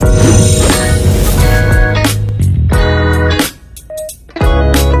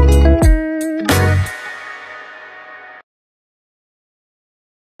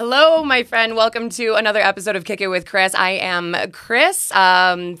my friend. Welcome to another episode of Kick It with Krys. I am Krys.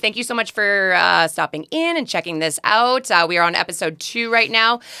 Thank you so much for stopping in and checking this out. We are on episode 2 right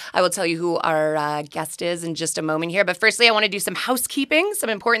now. I will tell you who our guest is in just a moment here. But firstly, I want to do some housekeeping, some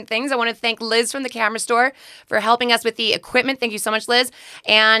important things. I want to thank Liz from the camera store for helping us with the equipment. Thank you so much, Liz.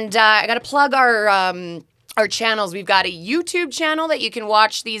 And I got to plug our channels. We've got a YouTube channel that you can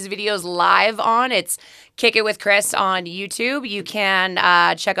watch these videos live on. It's Kick It with Krys on YouTube. You can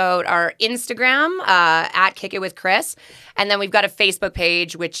check out our Instagram at Kick It with Krys. And then we've got a Facebook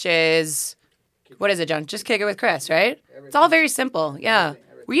page, which is, what is it, John? Just Kick It with Krys, right? It's all very simple. Yeah.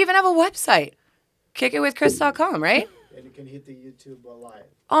 We even have a website, kickitwithkrys.com, right? And you can hit the YouTube live.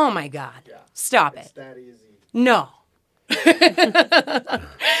 Oh my God. Yeah. Stop It's it. that easy. No.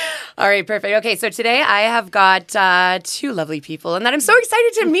 All right, perfect. Okay, so today I have got 2 lovely people and that I'm so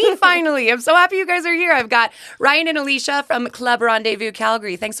excited to meet finally. I'm so happy you guys are here. I've got Ryan and Alicia from Club Rendezvous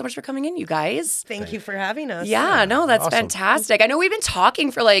Calgary. Thanks so much for coming in, you guys. Thank you for having us. Yeah, no, that's awesome. fantastic. I know we've been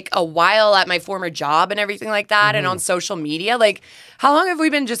talking for like a while at my former job and everything like that and on social media. Like, how long have we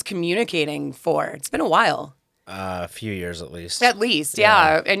been just communicating for? It's been a while. A few years at least. At least,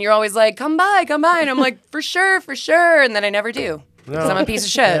 yeah. And you're always like, come by. And I'm like, for sure. And then I never do. No. Because I'm a piece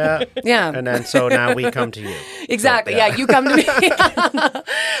of shit. Yeah. And then so now we come to you. Exactly. So, yeah, you come to me.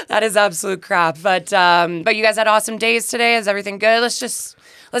 That is absolute crap. But you guys had awesome days today. Is everything good? Let's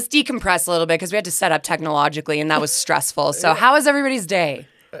decompress a little bit because we had to set up technologically and that was stressful. So how was everybody's day?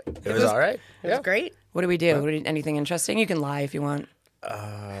 It was all right. It was great. What do we do? Anything interesting? You can lie if you want.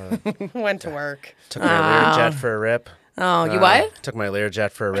 Went to work. Took my Learjet for a rip. Oh, you what? Took my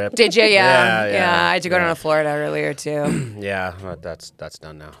Learjet for a rip. Did you? Yeah. Yeah. I had to go down to Florida earlier too. Yeah, but that's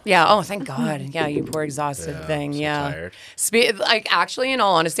done now. Yeah. Oh, thank God. Yeah, you poor exhausted thing. I'm so Yeah. tired. Actually, in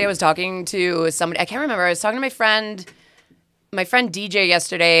all honesty, I was talking to somebody. I can't remember. I was talking to my friend DJ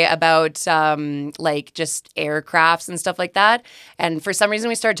yesterday about like just aircrafts and stuff like that. And for some reason,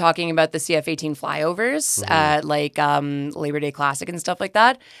 we started talking about the CF-18 flyovers at like Labor Day Classic and stuff like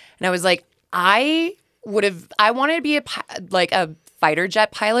that. And I was like, I wanted to be a fighter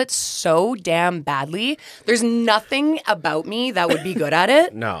jet pilot so damn badly. There's nothing about me that would be good at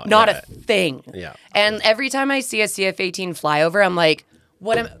it. No, Not yeah. a thing. Yeah. And every time I see a CF-18 flyover, I'm like,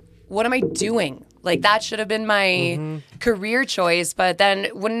 what am I doing? Like that should have been my career choice. But then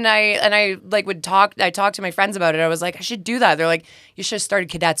I talked to my friends about it. I was like, I should do that. They're like, you should have started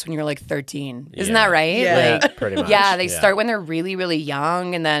cadets when you were like 13. Isn't that right? Yeah. Like, Pretty much. yeah, they start when they're really, really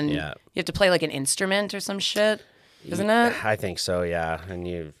young, and then Yeah. you have to play like an instrument or some shit, isn't it? I think so, yeah.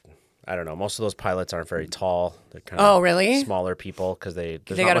 And I don't know. Most of those pilots aren't very tall. They're kind Oh, of really? smaller people because there's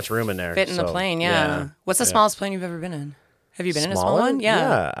They not gotta much room in there. fit in the so, plane, yeah. What's the smallest plane you've ever been in? Have you been in a small one?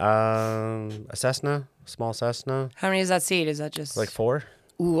 Yeah. A Cessna, small Cessna, How many does that seat? Is that just like 4.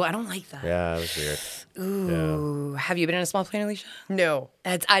 Ooh, I don't like that. Yeah, it was weird. Ooh, have you been in a small plane, Alicia? No.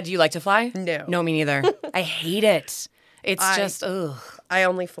 Do you like to fly? No. No, me neither. I hate it. It's just, ugh. I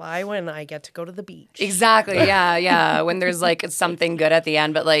only fly when I get to go to the beach. Exactly. Yeah. When there's like something good at the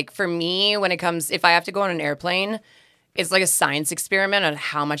end. But like for me, if I have to go on an airplane, it's like a science experiment on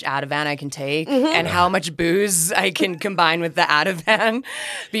how much Ativan I can take and how much booze I can combine with the Ativan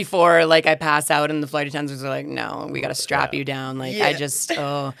before like I pass out and the flight attendants are like, no, we got to strap you down. Like I just,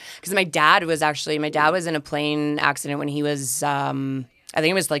 because my dad was in a plane accident when he was, I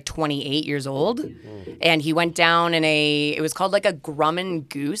think it was like 28 years old. And he went down it was called like a Grumman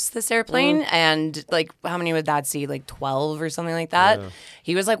Goose, this airplane. And like, how many would that seat? Like 12 or something like that. Yeah.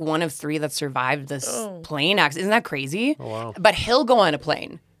 He was like one of 3 that survived this plane accident. Isn't that crazy? Oh, wow. But he'll go on a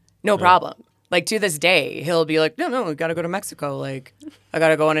plane. No problem. Like to this day, he'll be like, no, we got to go to Mexico. Like, I got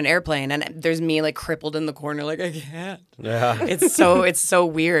to go on an airplane. And there's me like crippled in the corner. Like, I can't. Yeah. It's so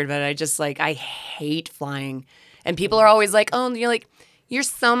weird. But I hate flying. And people are always like, oh, you're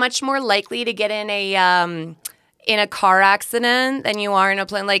so much more likely to get in a car accident than you are in a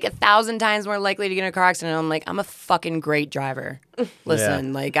plane. Like 1,000 times more likely to get in a car accident. I'm like, I'm a fucking great driver.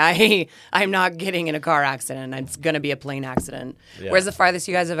 Listen, like I'm not getting in a car accident. It's gonna be a plane accident. Yeah. Where's the farthest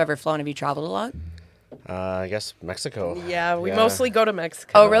you guys have ever flown? Have you traveled a lot? I guess Mexico. Yeah, we mostly go to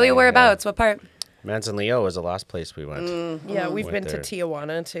Mexico. Oh, really? Whereabouts? What part? Manzanillo was the last place we went. Yeah, we've been to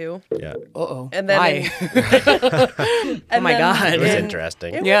Tijuana too. Yeah. Uh-oh. And then Why? Oh my God. It was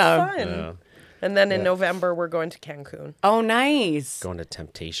interesting. It was fun. Yeah. And then in November, we're going to Cancun. Oh, nice. Going to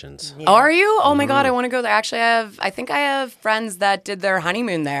Temptations. Yeah. Are you? Oh my God, I want to go there. Actually, I think I have friends that did their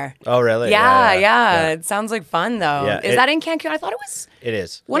honeymoon there. Oh, really? Yeah. It sounds like fun though. Yeah, Is that in Cancun? I thought it was. It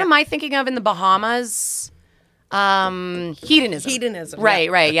is. What am I thinking of in the Bahamas? Hedonism. Hedonism.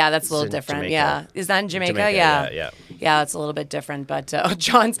 Right. Yeah, that's a little in different. Jamaica. Yeah. Is that in Jamaica? Jamaica, Yeah. yeah. Yeah, it's a little bit different, but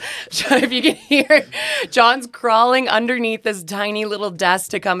if you can hear, John's crawling underneath this tiny little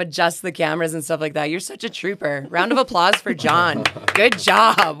desk to come adjust the cameras and stuff like that. You're such a trooper. Round of applause for John. Good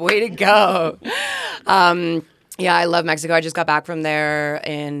job. Way to go. Yeah, I love Mexico. I just got back from there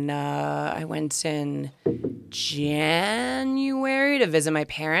I went in January to visit my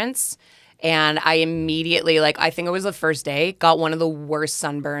parents. And I immediately, I think it was the first day, got one of the worst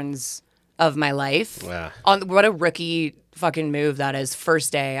sunburns of my life. Yeah. What a rookie fucking move that is.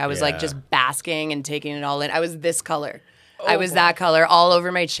 First day, I was just basking and taking it all in. I was this color. I was that color all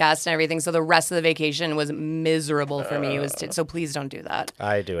over my chest and everything. So the rest of the vacation was miserable for me. It was so please don't do that.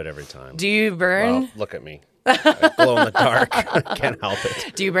 I do it every time. Do you burn? Well, look at me. I glow in the dark. Can't help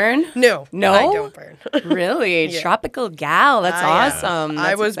it. Do you burn? No. No? I don't burn. Really? Yeah. Tropical gal. That's awesome. I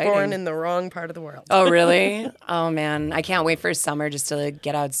That's was exciting. born in the wrong part of the world. Oh, really? Oh, man. I can't wait for summer just to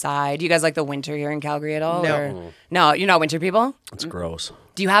get outside. Do you guys like the winter here in Calgary at all? No. Or? No, you're not winter people? It's gross.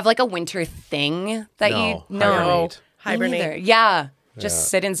 Do you have a winter thing that No, you... hibernate. Me Hibernate. neither. Yeah. Just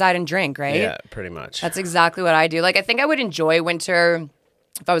sit inside and drink, right? Yeah, pretty much. That's exactly what I do. I think I would enjoy winter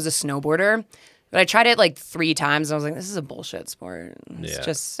if I was a snowboarder. But I tried it 3 times and I was like, this is a bullshit sport. It's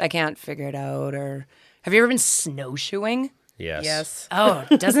just, I can't figure it out. Or have you ever been snowshoeing? Yes. Yes. Oh,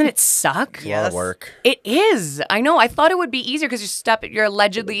 doesn't it suck? It's a lot of work. It is. I know. I thought it would be easier because you're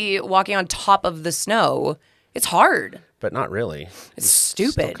allegedly walking on top of the snow. It's hard. But not really. It's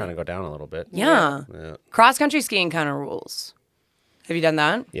Still stupid. kind of go down a little bit. Yeah. Yeah. Cross country skiing kind of rules. Have you done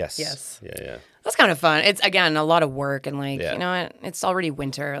that? Yes. Yes. Yeah. That's kind of fun. It's, again, a lot of work. And, Yeah. you know what? It's already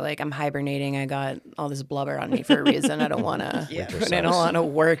winter. I'm hibernating. I got all this blubber on me for a reason. I don't want to I don't want to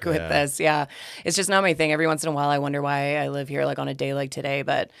work with this. Yeah. It's just not my thing. Every once in a while, I wonder why I live here, on a day like today.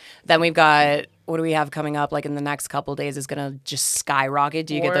 But then we've got, what do we have coming up? In the next couple days is going to just skyrocket.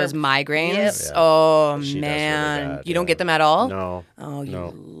 Do you get those migraines? Yep. Yeah. Oh, She does really man. bad, You don't yeah. get them at all? No. Oh, you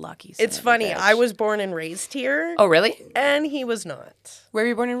No. lucky son It's of a funny. bitch. I was born and raised here, Oh, really? and he was not. Where were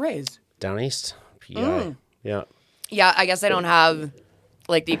you born and raised? Down east. PI. Yeah. Yeah, I guess I don't have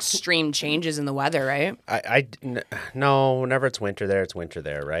the extreme changes in the weather, right? No, whenever it's winter there, it's winter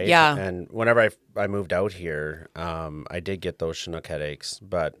there, right? Yeah. And whenever I moved out here, I did get those Chinook headaches,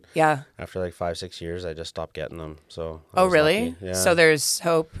 but Yeah. after 5-6 years, I just stopped getting them. So I Oh, was really? lucky. Yeah. So there's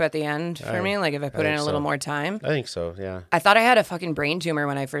hope at the end for me? If I put in think a little so. more time? I think so. Yeah. I thought I had a fucking brain tumor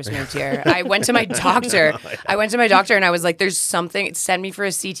when I first moved here. I went to my doctor. I went to my doctor and I was like, there's something, send me for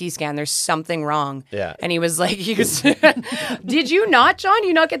a CT scan. There's something wrong. Yeah. And he was like, did you not, John?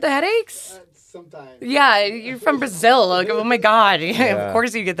 You not get the headaches? Sometimes. Yeah, you're from Brazil. Oh my God. Of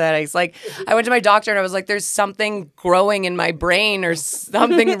course you get the headaches. I went to my doctor and I was like, there's something growing in my brain or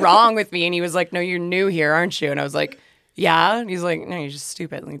something wrong with me. And he was like, no, you're new here, aren't you? And I was like, yeah. And he's like, no, you're just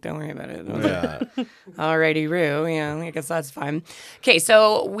stupid. Don't worry about it. Yeah. Alrighty, Roo. Yeah, I guess that's fine. Okay,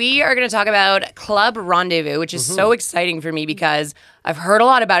 so we are going to talk about Club Rendezvous, which is so exciting for me because I've heard a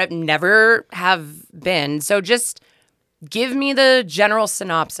lot about it, never have been. So just give me the general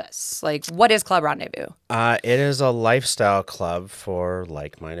synopsis. What is Club Rendezvous? It is a lifestyle club for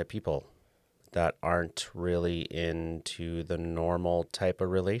like-minded people that aren't really into the normal type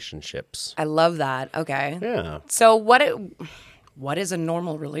of relationships. I love that. Okay. Yeah. So what is a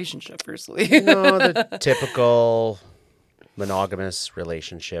normal relationship, firstly? The typical monogamous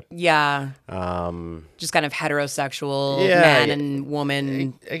relationship. Yeah. Just kind of heterosexual Yeah, man yeah. and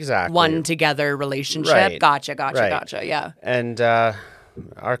woman Exactly. one together relationship. Right. Gotcha. Right. Yeah. And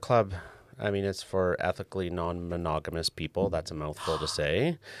our club, it's for ethically non-monogamous people. That's a mouthful to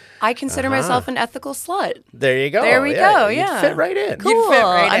say. I consider myself an ethical slut. There you go. There we go, You'd yeah. fit right in. Cool. fit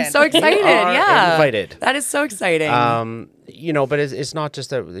right I'm in. so excited. You are Yeah. invited. That is so exciting. But it's not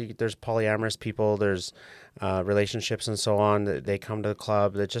just that there's polyamorous people, there's relationships and so on. They come to the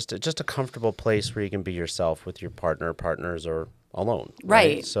club. It's just a comfortable place where you can be yourself with your partners, or alone.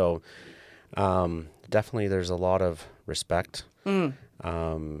 Right. So definitely there's a lot of respect.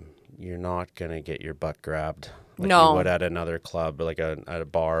 You're not going to get your butt grabbed like No. you would at another club, at a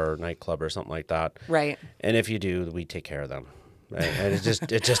bar or nightclub or something like that. Right. And if you do, we take care of them. Right? And it just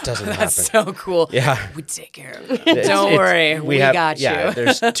doesn't happen. That's so cool. Yeah. We take care of it. Don't worry. We got you. Yeah,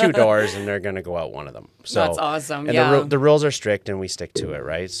 there's 2 doors and they're going to go out one of them. So That's awesome, And yeah. the rules are strict and we stick to it,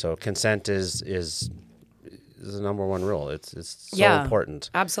 right? So consent is the number one rule. It's so Yeah.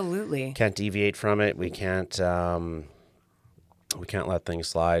 important. Absolutely. Can't deviate from it. We can't let things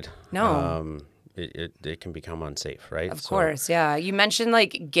slide. No. it can become unsafe, right? Of course, yeah. You mentioned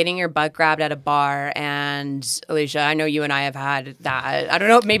like getting your butt grabbed at a bar, and Alicia, I know you and I have had that. I don't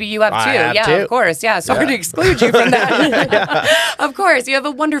know, maybe you have too. I have yeah, too. of course. Yeah, sorry to exclude you from that. Of course, you have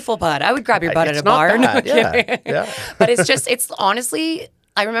a wonderful butt. I would grab your butt at a bar. Bad. No kidding. Yeah. But it's honestly,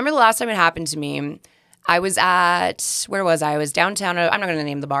 I remember the last time it happened to me. I was at, where was I? I was downtown. I'm not going to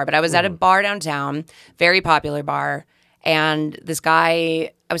name the bar, but I was at a bar downtown, very popular bar. And this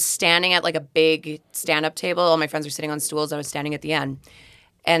guy, I was standing at like a big stand-up table. All my friends were sitting on stools. I was standing at the end.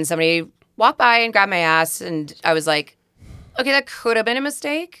 And somebody walked by and grabbed my ass. And I was like, okay, that could have been a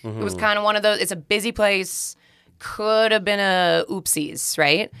mistake. It was kind of one of those, it's a busy place. Could have been a oopsies,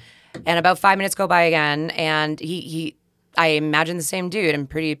 right? And about 5 minutes go by again. And I imagine the same dude, I'm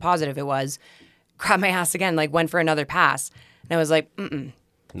pretty positive it was, grabbed my ass again, like went for another pass. And I was like,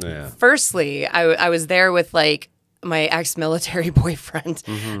 Yeah. Firstly, I was there with like my ex-military boyfriend.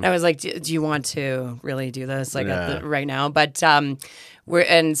 And I was like, do you want to really do this like right now? But so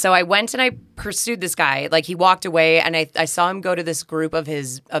I went and I pursued this guy. Like he walked away and I saw him go to this group of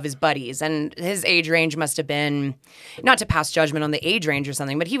his buddies, and his age range must have been, not to pass judgment on the age range or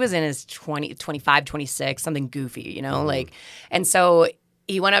something, but he was in his 25, 26, something goofy, you know, like, and so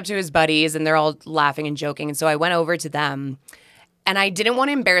he went up to his buddies and they're all laughing and joking. And so I went over to them. And I didn't want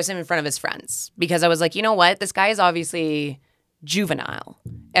to embarrass him in front of his friends because I was like, you know what? This guy is obviously juvenile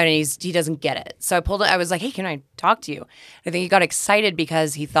and he doesn't get it. So I was like, hey, can I talk to you? I think he got excited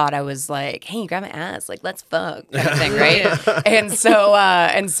because he thought I was like, hey, you grab my ass, like, let's fuck kind of thing, right? and so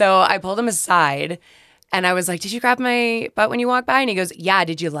I pulled him aside and I was like, did you grab my butt when you walked by? And he goes, yeah,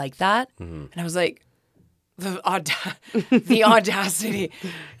 did you like that? And I was like, the audacity.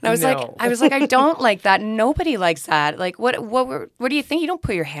 And I was like, I don't like that. Nobody likes that. Like, what do you think? You don't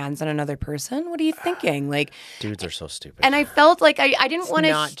put your hands on another person. What are you thinking? Like, Dudes are so stupid. and I felt like I didn't want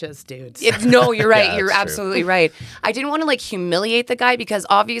to. Not just dudes. No, you're right. Yeah, You're that's true. absolutely right. I didn't want to like humiliate the guy because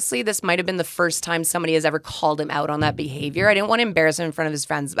obviously this might have been the first time somebody has ever called him out on that behavior. I didn't want to embarrass him in front of his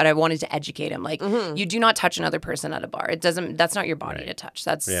friends, but I wanted to educate him. Like, you do not touch another person at a bar. That's not your body to touch.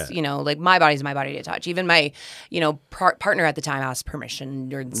 That's, like my body's my body to touch. Even my, partner at the time asked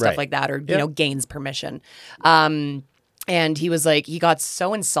permission or stuff like that, or, gains permission. And he was like, he got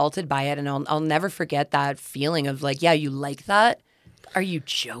so insulted by it. And I'll never forget that feeling of like, yeah, you like that? Are you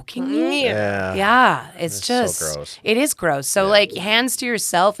joking me? Yeah. It's just so gross. It is gross. So like hands to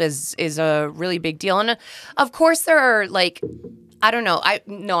yourself is a really big deal. And of course there are like, I don't know.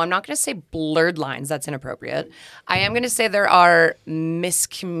 I'm not going to say blurred lines. That's inappropriate. I am going to say there are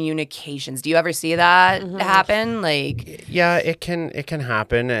miscommunications. Do you ever see that happen? Like, yeah, it can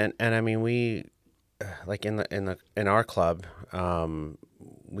happen, and I mean we, like in our club,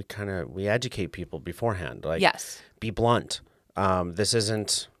 we educate people beforehand. Like, yes, be blunt. This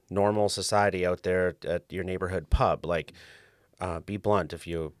isn't normal society out there at your neighborhood pub. Like, be blunt. If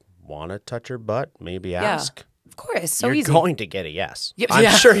you want to touch your butt, maybe ask. Of course, so You're easy. going to get a yes. Yeah.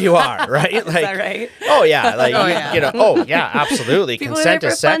 I'm sure you are, right? Like, Is that right? Oh yeah, like absolutely. People Consent are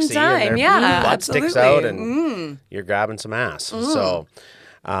there is for a fun sexy, time. and their Yeah, butt absolutely. sticks out, and you're grabbing some ass. So,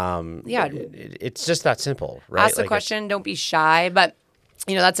 it's just that simple, right? Ask the question. Don't be shy. But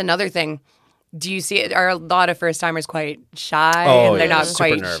that's another thing. Do you see it? Are a lot of first timers quite shy and they're not super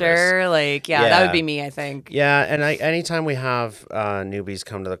quite nervous. sure? Like, that would be me, I think. Yeah, and anytime we have newbies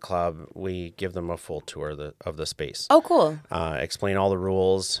come to the club, we give them a full tour of the space. Oh, cool. Explain all the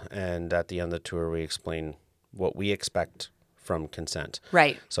rules, and at the end of the tour, we explain what we expect from consent.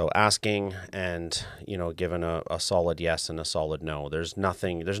 Right. So asking and, giving a solid yes and a solid no. There's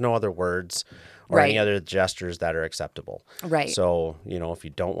no other words or any other gestures that are acceptable. Right. So, if you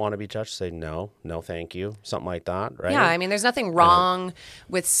don't want to be touched, say no, thank you, something like that, right? Yeah, I mean, there's nothing wrong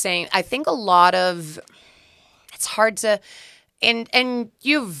with saying, I think it's hard to, and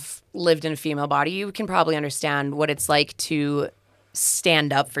you've lived in a female body, you can probably understand what it's like to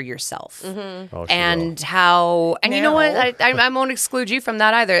stand up for yourself. Oh, And how, and you know what, Now. I won't exclude you from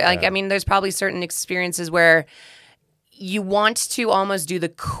that either. Like, I mean, there's probably certain experiences where you want to almost do the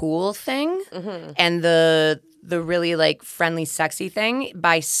cool thing and the really like friendly, sexy thing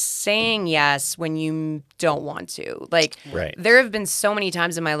by saying yes when you don't want to. Like, there have been so many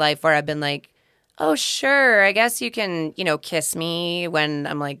times in my life where I've been like, oh, sure, I guess you can, kiss me when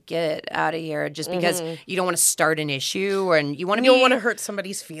I'm like, get out of here, just because you don't want to start an issue and you want to don't want to hurt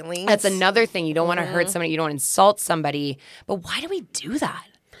somebody's feelings. That's another thing. You don't want to hurt somebody. You don't want to insult somebody. But why do we do that?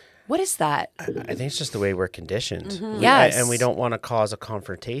 What is that? I think it's just the way we're conditioned. Yes. And we don't want to cause a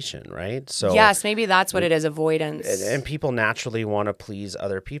confrontation, right? So Yes, maybe that's what it is, avoidance. and people naturally want to please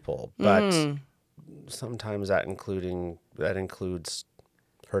other people, but sometimes that includes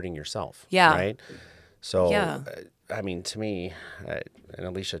hurting yourself. Yeah. Right. So, Yeah. I mean, to me, and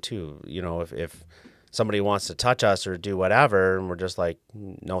Alicia too, if somebody wants to touch us or do whatever, and we're just like,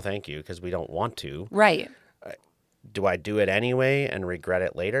 no, thank you, because we don't want to. Right. Do I do it anyway and regret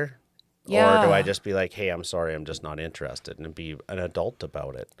it later? Yeah. Or do I just be like, hey, I'm sorry, I'm just not interested, and be an adult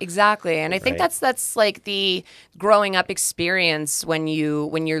about it? Exactly. And I think Right. that's like the growing up experience when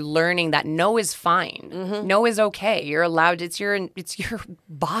you're learning that no is fine. No is okay. You're allowed, it's your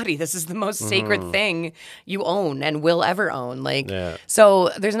body. This is the most sacred thing you own and will ever own. Like Yeah.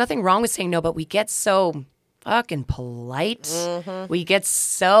 so there's nothing wrong with saying no, but we get so fucking polite. We get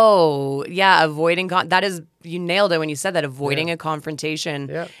so avoiding that is, you nailed it when you said that. Avoiding a confrontation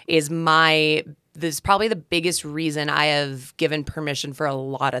Yeah. is this is probably the biggest reason I have given permission for a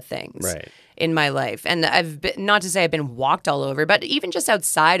lot of things Right. in my life. And I've been, not to say I've been walked all over, but even just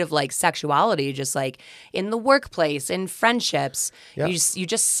outside of like sexuality, just like in the workplace, in friendships, Yeah. you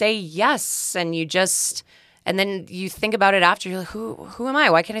just say yes, and then you think about it after. You're like, who am I?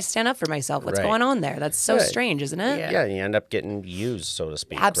 Why can't I stand up for myself? What's Right. going on there? That's so Right. strange, isn't it? Yeah, you end up getting used, so to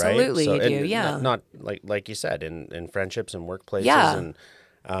speak. Absolutely, right? you do, and yeah. Not like you said, in friendships and workplaces Yeah. and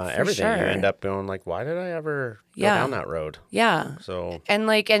everything. You sure. end up going like, why did I ever go Yeah. down that road? Yeah. So And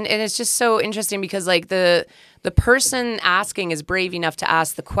like and it's just so interesting because like the person asking is brave enough to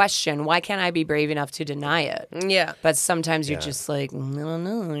ask the question. Why can't I be brave enough to deny it? Yeah. But sometimes you're just like, I don't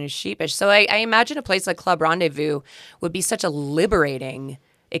know, you're sheepish. So I imagine a place like Club Rendezvous would be such a liberating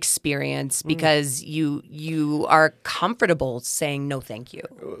experience because you are comfortable saying no thank you.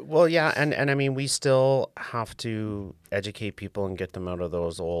 well, yeah, and I mean, we still have to educate people and get them out of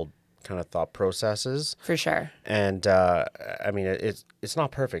those old kind of thought processes. For sure. And I mean, it's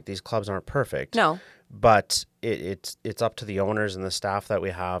not perfect. These clubs aren't perfect. No. But it's up to the owners and the staff that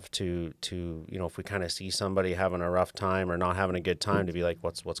we have to if we kind of see somebody having a rough time or not having a good time, to be like,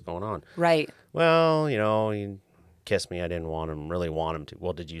 what's going on? Right. Well, he kissed me. I didn't really want him to.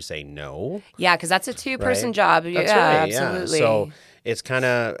 Well, did you say no? Yeah, because that's a two-person Right? job. That's yeah, right. absolutely. Yeah. So it's kind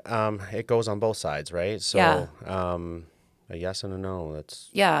of it goes on both sides, right? So Yeah. a yes and a no. That's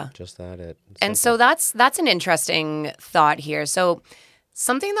yeah. just that. It's And simple. so that's an interesting thought here. So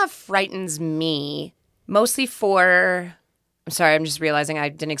something that frightens me mostly I'm sorry, I'm just realizing I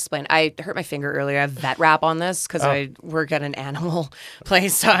didn't explain. I hurt my finger earlier. I have vet wrap on this because I work at an animal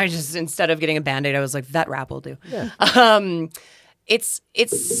place. So I just, instead of getting a Band-Aid, I was like, vet wrap will do. Yeah. It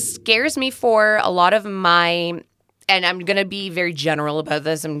scares me for a lot of my, and I'm going to be very general about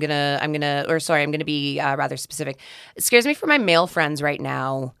this. I'm going to be rather specific. It scares me for my male friends right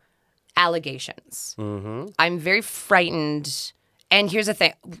now, allegations. Mm-hmm. I'm very frightened. And here's the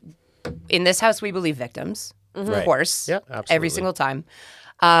thing. In this house, we believe victims, of Right. course. Yeah, Every absolutely. single time.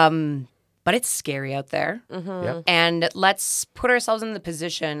 But it's scary out there. Yeah. And let's put ourselves in the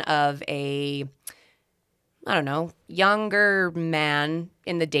position of a, I don't know, younger man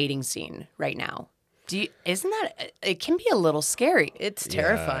in the dating scene right now. Isn't that, it can be a little scary. It's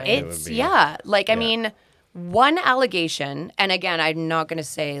terrifying. it would It's, be. I mean, one allegation, and again, I'm not going to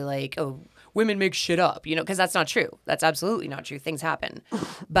say like, oh, women make shit up, because that's not true. That's absolutely not true. Things happen.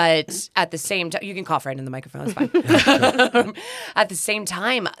 But at the same time, you can cough right in the microphone. That's fine. At the same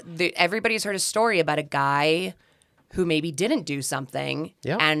time, everybody's heard a story about a guy who maybe didn't do something.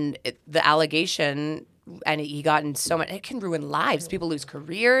 Yeah. And the allegation, and he got in so much, it can ruin lives. People lose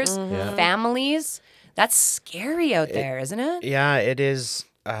careers, families. That's scary out there, isn't it? Yeah, it is.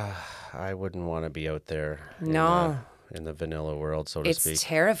 I wouldn't want to be out there. No. In the vanilla world, so to It's speak.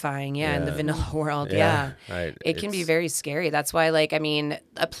 terrifying, in the Yeah. vanilla world, Yeah. It can be It's- very scary. That's why,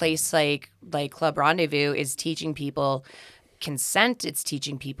 a place like Club Rendezvous is teaching people consent. It's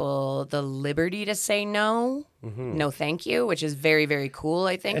teaching people the liberty to say no, no thank you, which is very, very cool,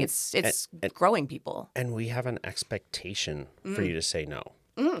 I think. It's growing people. And we have an expectation Mm. for you to say no.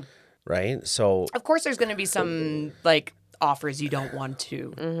 Right? So Of course, there's going to be some, offers you don't want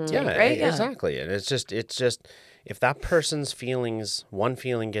to take, yeah, right? exactly. And it's just if that person's one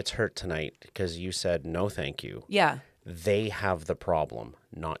feeling gets hurt tonight because you said no thank you, Yeah, they have the problem,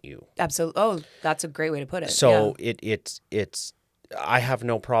 not you. absolutely. Oh, that's a great way to put it. So it's I have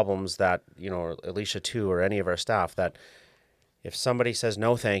no problems that, Alicia too, or any of our staff, that if somebody says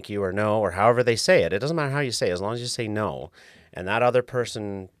no thank you or no, or however they say it doesn't matter how you say it, as long as you say no, and that other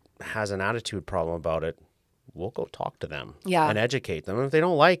person has an attitude problem about it, we'll go talk to them and educate them. And if they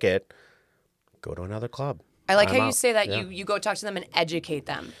don't like it, go to another club. I like I'm how you out. say that Yeah. you go talk to them and educate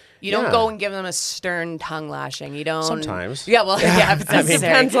them. You don't Yeah. go and give them a stern tongue lashing. You don't. Sometimes. Yeah, well, yeah, if it's necessary.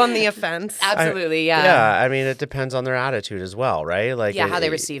 Depends on the offense. Absolutely, yeah. Yeah, I mean, it depends on their attitude as well, right? Like, Yeah, how they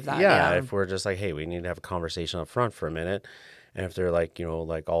receive that, Yeah, yeah. if we're just like, hey, we need to have a conversation up front for a minute, And if they're like,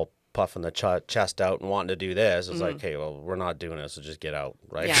 like all puffing the chest out and wanting to do this, it's like, hey, well, we're not doing this, so just get out,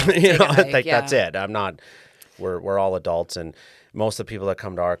 right? Yeah, take a hike, like yeah. that's it. I'm not. We're all adults, and most of the people that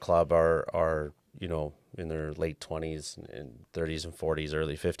come to our club are in their late 20s and 30s and 40s,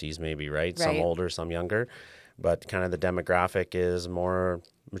 early 50s, maybe, right? Some older, some younger, but kind of the demographic is more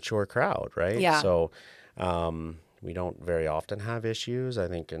mature crowd, right? Yeah. So we don't very often have issues. I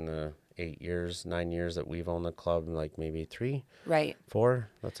think in the 9 years that we've owned the club, like maybe 3, Right. 4,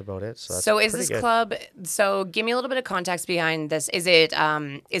 that's about it. So, that's So is pretty this good. club? So give me a little bit of context behind this. Is it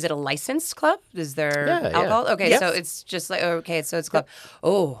a licensed club? Is there Yeah, yeah. alcohol? Okay, Yes. so it's just like so it's club.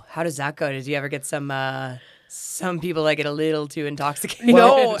 Oh, how does that go? Did you ever get some people that get a little too intoxicated?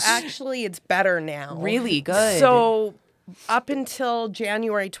 No, actually, it's better now. Really good. So up until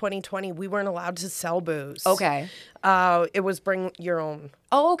January 2020, we weren't allowed to sell booze. Okay. It was bring your own.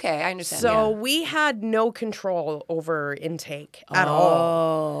 Oh, okay. I understand. So yeah. we had no control over intake at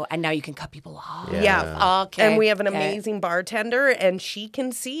all. Oh, and now you can cut people off. Yeah. Okay. And we have an okay. amazing bartender, and she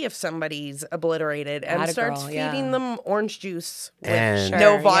can see if somebody's obliterated and Atta starts girl, yeah. feeding them orange juice with And- no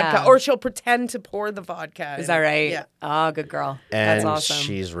Sure, vodka. yeah. Or she'll pretend to pour the vodka. Is that right? Yeah. Oh, good girl. And That's awesome.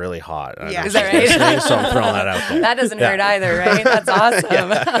 she's really hot. I Yeah. know Is that she's right? listening, so I'm throwing that out there. That doesn't hurt either, right? That's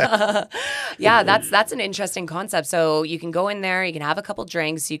awesome. Yeah, that's an interesting concept. So you can go in there, you can have a couple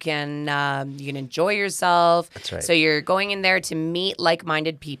drinks, you can enjoy yourself. That's right. So you're going in there to meet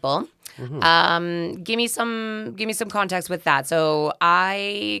like-minded people. Give me some context with that. So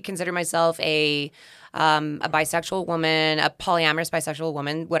I consider myself a bisexual woman, a polyamorous bisexual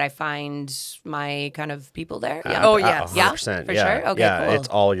woman. Would I find my kind of people there? Yeah. Oh, yes. Yeah, 100%. for yeah. sure? Okay, yeah, cool. it's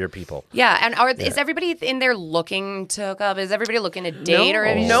all your people. Yeah, and is everybody in there looking to hook up? Is everybody looking to date, or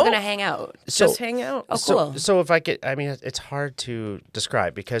are you just No. going to hang out? Just hang out. Oh, cool. So if I could, I mean, it's hard to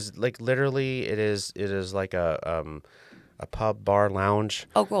describe because, like, literally, it is like a pub, bar, lounge.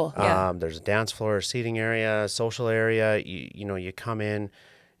 Oh, cool. Yeah. There's a dance floor, a seating area, a social area. You come in,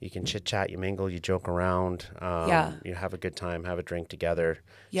 you can chit chat, you mingle, you joke around. Yeah. You have a good time, have a drink together,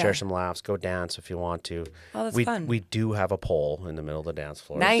 Yeah. share some laughs, go dance if you want to. Oh, that's we, fun. We do have a pole in the middle of the dance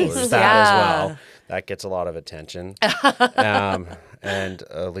floor. Nice, So there's that yeah. as well. That gets a lot of attention. And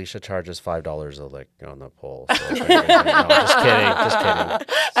Alicia charges $5 a lick on the pole. So no, just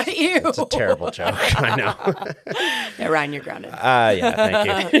kidding. Ew. It's a terrible joke. I know. Yeah, Ryan, you're grounded. Yeah,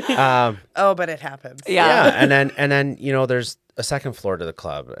 thank you. Oh, but it happens. Yeah. and then there's a second floor to the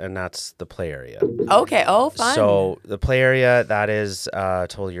club, and that's the play area. Okay. Oh, fun. So the play area, that is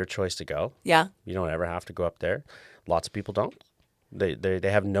totally your choice to go. Yeah. You don't ever have to go up there. Lots of people don't. They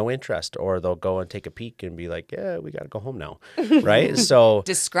have no interest, or they'll go and take a peek and be like, yeah, we got to go home now, right? So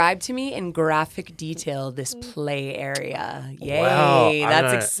Describe to me in graphic detail this play area. Yay. Well, I'm That's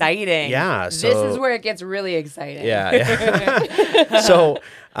gonna- exciting. yeah, This so- is where it gets really exciting. yeah. So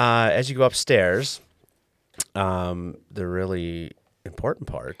as you go upstairs, the really important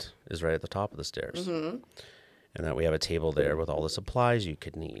part is right at the top of the stairs. And that we have a table there with all the supplies you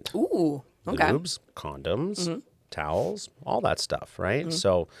could need. Ooh. Okay. Lubes, condoms, towels, all that stuff, right?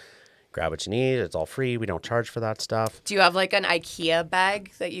 So grab what you need. It's all free. We don't charge for that stuff. Do you have like an IKEA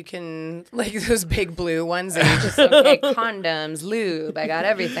bag that you can, like those big blue ones that you just, okay, condoms, lube, I got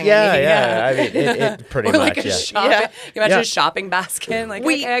everything. I need. I mean, it pretty Or much, like a yeah. shopping, Yeah. you imagine Yeah. a shopping basket, like,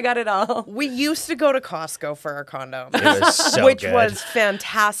 We- okay, I got it all. We used to go to Costco for our condom. It was so which good. was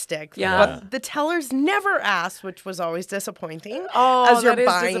fantastic. Yeah. But the tellers never asked, which was always disappointing. Oh, as you're that is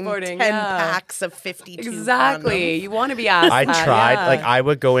buying disappointing, 10 yeah. packs of 52 Exactly. condoms. You want to be asked. I that, tried, yeah. like, I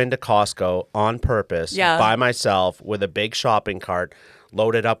would go into Costco on purpose Yeah. by myself with a big shopping cart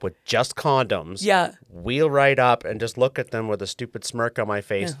loaded up with just condoms. Yeah. Wheel right up and just look at them with a stupid smirk on my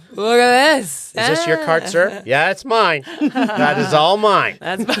face. Look at this. Is this your cart, sir? Yeah, it's mine. That is all mine.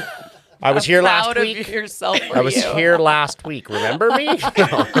 That's I was here last proud of week. yourself. For I was you. here last week. Remember me?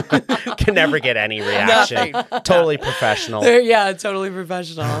 No. Can never get any reaction. Totally professional. Yeah, totally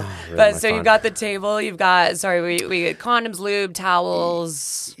professional. Really But my so fun. you've got the table. You've got we got condoms, lube,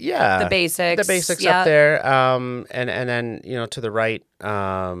 towels. Yeah, The basics, The basics yeah. up there. And then to the right,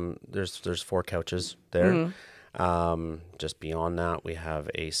 there's 4 couches there. Just beyond that, we have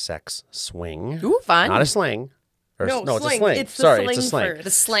a sex swing. Ooh, fun. Not a sling. No, it's a sling. sling. It's the Sorry, it's a sling sling. first.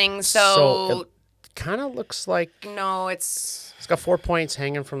 The sling. So So, it kind of looks like no, it's it's got 4 points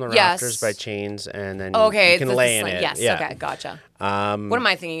hanging from the Yes. rafters by chains, and then okay. you can it's lay the in sling. it. Yes. Yeah. Okay. Gotcha. What Um, am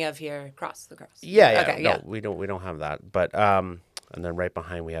I thinking of here? The cross. Yeah, yeah. Okay. No, Yeah. we don't have that. But And then right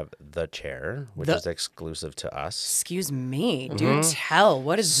behind we have the chair, which is exclusive to us. Excuse me. Do tell.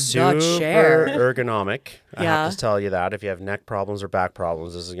 What is Super the chair? ergonomic. I Yeah. have to tell you that. If you have neck problems or back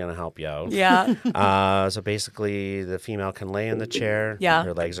problems, this is going to help you out. Yeah. So basically, the female can lay in the chair. Yeah.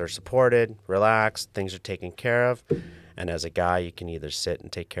 Her legs are supported, relaxed, things are taken care of. And as a guy, you can either sit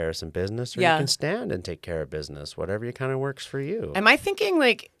and take care of some business, or you can stand and take care of business, whatever kind of works for you. Am I thinking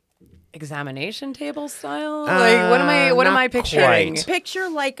like examination table style? Like what am I not picturing? quite. Picture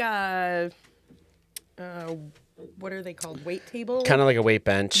like a, what are they called? Weight table? Kind of like a weight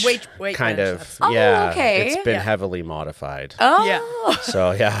bench. Weight kind bench, of. that's- Oh, Yeah. okay. It's been Yeah. heavily modified. Oh, Yeah.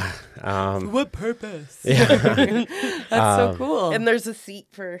 So yeah. what purpose? That's so cool. And there's a seat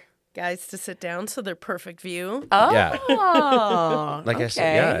for guys to sit down, so they're perfect view. Yeah. Oh, Like I said,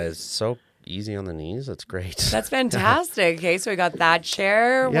 okay. yeah, it's so easy on the knees. That's great. That's fantastic. Okay, so we got that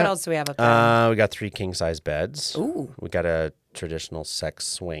chair. What Yeah. else do we have up there? We got 3 king-size beds. Ooh. We got a traditional sex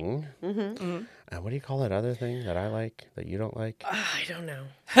swing. Mm-hmm. And what do you call that other thing that I like that you don't like? I don't know.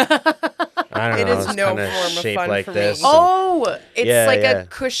 I don't It know. is It's no kinda form of shaped fun like for this. me. Oh, it's Yeah, like yeah. a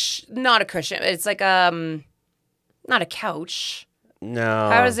cushion, not a cushion. It's like not a couch. No.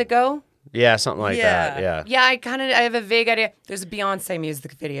 How does it go? Yeah, something like that. Yeah. Yeah. Yeah, I have a vague idea. There's a Beyonce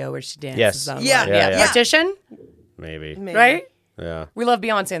music video where she dances. Yes. on Yeah, one. yeah, yeah. Partition, Maybe. Maybe. right? Yeah. We love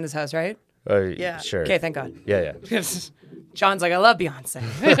Beyonce in this house, right? Yeah. Sure. Okay, thank God. Yeah, yeah. John's like, I love Beyonce.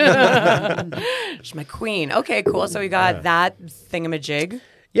 She's my queen. Okay, cool. So we got that thingamajig.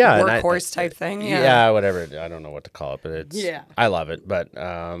 Yeah. and Workhorse type thing. Yeah. Whatever. I don't know what to call it, but it's. Yeah. I love it, but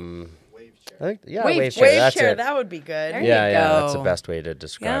Wave chair. I think Wave wave chair. chair. Wave That's chair, it. that would be good. There Yeah, you yeah, that's go. the best way to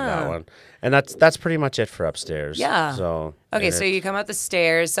describe Yeah. that one. And that's pretty much it for upstairs. Yeah. So Okay, and so it- you come up the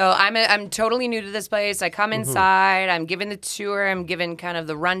stairs. So I'm totally new to this place. I come inside. I'm given the tour. I'm given kind of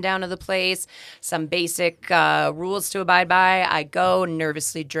the rundown of the place, some basic rules to abide by. I go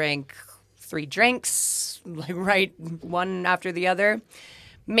nervously drink 3 drinks, like right one after the other,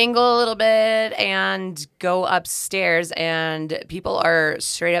 mingle a little bit, and go upstairs. And people are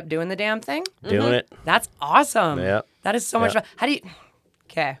straight up doing the damn thing. doing it. That's awesome. Yeah. That is so much Yeah. fun. How do you?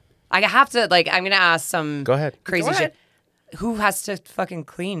 Okay, I have to I'm gonna ask some. Go ahead. Crazy Go ahead. shit. Who has to fucking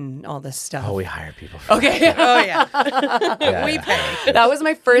clean all this stuff? Oh, we hire people. For Okay. Oh, yeah. Yeah, We yeah. pay. That was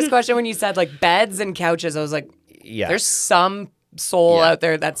my first question when you said like beds and couches. I was like, Yeah. there's some soul Yeah. out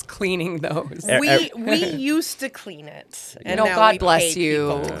there that's cleaning those. We used to clean it. And No, now God we bless pay you.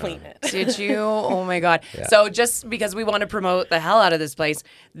 people to clean it. Did you? Oh my God. So just because we want to promote the hell out of this place,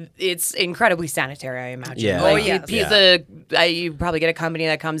 it's incredibly sanitary, I imagine. Yeah. Like, Oh, yes. you probably get a company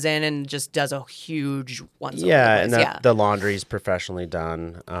that comes in and just does a huge once Yeah, over and the place. the laundry's professionally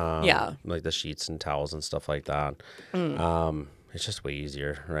done. Yeah. Like the sheets and towels and stuff like that. It's just way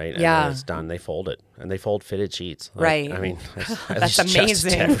easier, right? And Yeah. when it's done, they fold it, and they fold fitted sheets. Like, Right. I mean, That's just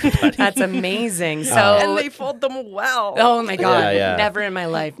amazing. everybody. That's amazing. So, And they fold them well. oh my God, Yeah, yeah. never in my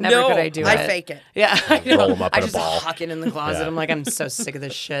life, never no, could I do it. I fake it. Yeah, I know. Roll 'em up I in a just ball. huck it in the closet. Yeah. I'm like, I'm so sick of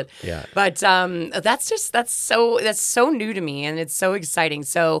this shit. Yeah. But that's so new to me, and it's so exciting.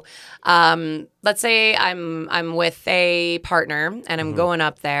 So, let's say I'm with a partner and Mm-hmm. I'm going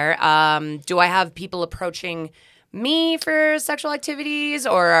up there. Do I have people approaching me for sexual activities,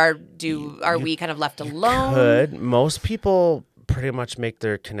 or are we kind of left alone? Could most people pretty much make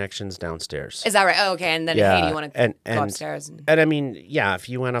their connections downstairs? Is that right? Oh, okay. And then, hey, do you want to go upstairs? And I mean, yeah, if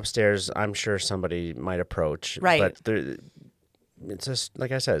you went upstairs, I'm sure somebody might approach. Right. But it's just,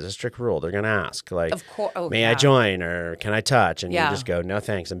 like I said, it's a strict rule. They're going to ask, like, Of course. Oh, may yeah. I join or can I touch? And Yeah. you just go, no,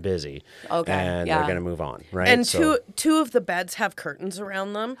 thanks, I'm busy. Okay, And yeah. they're going to move on, right? And So- two of the beds have curtains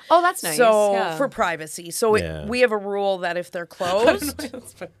around them. Oh, that's nice. So yeah. for privacy. So Yeah. we have a rule that if they're closed,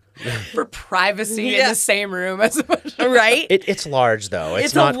 for privacy in Yeah. the same room as right? It's large, though.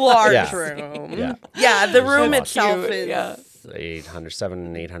 It's not, a large yeah. room. Yeah. Yeah, the room That's itself cute, is. yeah.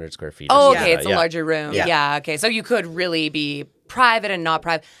 800 square feet. Oh, or okay. something. It's a Yeah. larger room. Yeah. Yeah. Okay. So you could really be private and not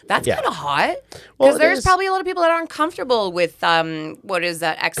private. That's Yeah. kind of hot. Because Well, it there's is. probably a lot of people that aren't comfortable with what is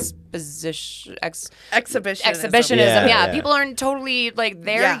that exposition? Exhibitionism. Yeah, Yeah. yeah. People aren't totally like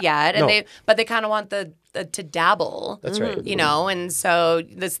there Yeah. yet, and No. but they kind of want the to dabble. That's right. You know, and so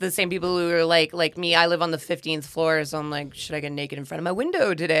that's the same people who are like me. I live on the 15th floor, so I'm like, should I get naked in front of my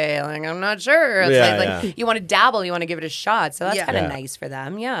window today? Like, I'm not sure. It's Yeah, like yeah. you want to dabble, you want to give it a shot. So that's Yeah. kind of Yeah. nice for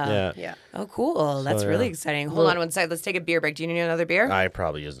them. Yeah. Yeah. Yeah. Oh, cool. That's really exciting. Hold on one second. Let's take a beer break. Do you need another beer? I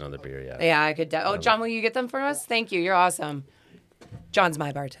probably use another beer, yeah. Yeah, I could. Oh, John, will you get them for us? Thank you. You're awesome. John's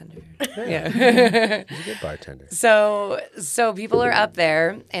my bartender. Yeah. He's a good bartender. So people are up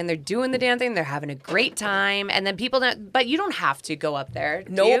there and they're doing the damn thing. They're having a great time, and then people don't. But you don't have to go up there.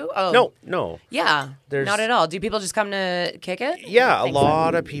 Do Nope. you? Oh. No. Yeah. There's- Not at all. Do people just come to kick it? Yeah, a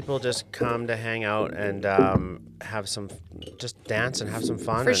lot of people just come to hang out and have some, just dance and have some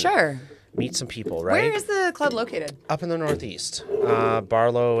fun. For and sure. Meet some people, right? Where is the club located? Up in the Northeast.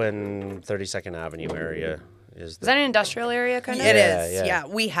 Barlow and 32nd Avenue area is Is that an industrial area, kind of? It Yeah, is. yeah. Yeah,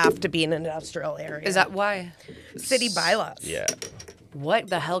 we have to be in an industrial area. Is that why? city bylaws? Yeah. What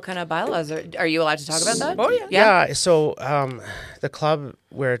the hell kind of bylaws are you allowed to talk about that? Oh, yeah. Yeah, so the club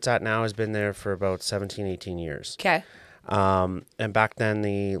where it's at now has been there for about 17, 18 years. Okay. And back then,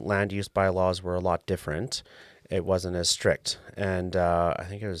 the land use bylaws were a lot different. It wasn't as strict. And I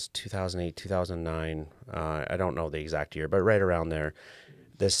think it was 2008, 2009. I don't know the exact year, but right around there,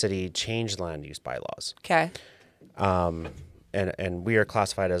 the city changed land use bylaws. Okay. And we are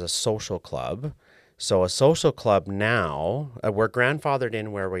classified as a social club. So a social club now, we're grandfathered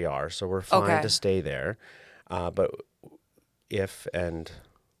in where we are, so we're fine Okay. to stay there. But if and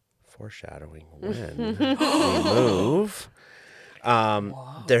foreshadowing when we move,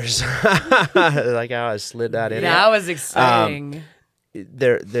 there's like how I slid that in. That was exciting.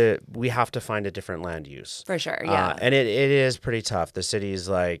 We have to find a different land use. For sure, yeah. And it is pretty tough. The city's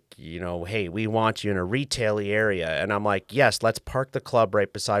like, hey, we want you in a retail-y area. And I'm like, yes, let's park the club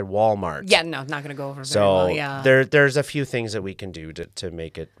right beside Walmart. Yeah, no, not going to go over very So well, yeah. there's a few things that we can do to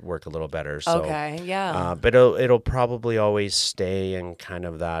make it work a little better. So, Okay, yeah. but it'll probably always stay in kind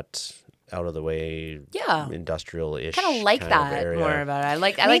of that out of the way, Yeah. industrial-ish Kind of like kind of that area. more about it. I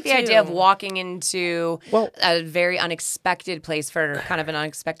like the idea of too. walking into Well- a very unexpected place for kind of an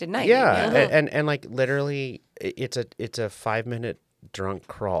unexpected night. Yeah, and like literally, it's a 5-minute drunk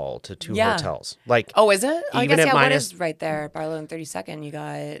crawl to two Yeah. hotels. Like, Oh, is it? I Even guess at what minus- is right there, Barlow and 32nd. You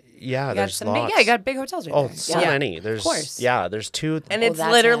got there's some lots. you got big hotels right Oh, there. so yeah. many. There's course. Yeah, there's two. And Oh, it's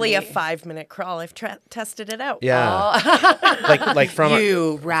that's literally handy. a 5-minute crawl. I've tested it out. Yeah, like from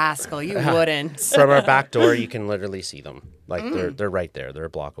You rascal, you wouldn't. from our back door, you can literally see them. Like they're right there. They're a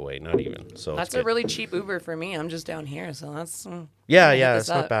block away, not even. So That's it's a good. really cheap Uber for me. I'm just down here, so that's. yeah. this It's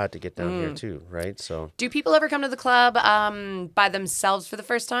not up. bad to get down here too, right? So Do people ever come to the club by themselves for the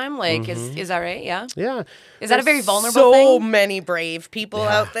first time? Like, Mm-hmm. is that right? Yeah. yeah, Is that a very vulnerable So thing? many brave people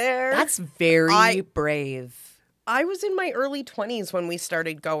out there. That's very I- brave. I was in my early 20s when we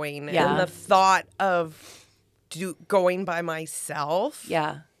started going, Yeah. and the thought of going by myself,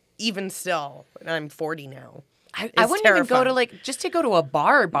 Yeah. even still, and I'm 40 now. I It's wouldn't even go terrifying. to just to go to a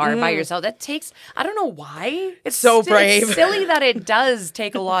bar by yourself. That takes, I don't know why. It's So brave. It's silly that it does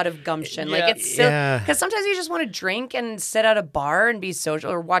take a lot of gumption. Yeah. Like it's silly. Yeah. Because sometimes you just want to drink and sit at a bar and be social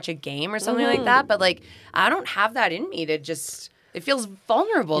or watch a game or something like that. But like, I don't have that in me to just, it feels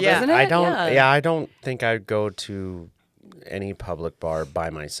vulnerable, Yeah. doesn't it? I don't. I don't think I'd go to any public bar by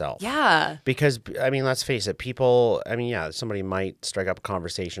myself. Yeah. Because, I mean, let's face it, people, I mean, yeah, somebody might strike up a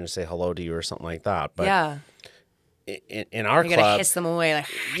conversation and say hello to you or something like that. But Yeah. in our You gotta club, hiss them away. Like,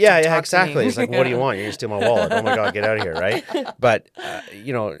 yeah, "Don't yeah, talk to exactly. me." It's like, what do you want? You're going to steal my wallet. Oh my God, get out of here, right? But,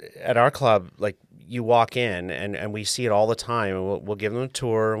 at our club, like, you walk in and we see it all the time, and we'll give them a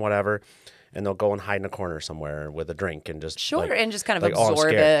tour and whatever, and they'll go and hide in a corner somewhere with a drink and just Sure. like- And just kind of like, "Oh, I'm absorb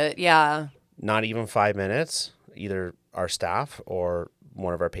scared." it. Yeah. Not even 5 minutes, either our staff or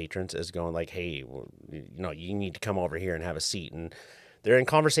one of our patrons is going like, hey, you need to come over here and have a seat. And they're in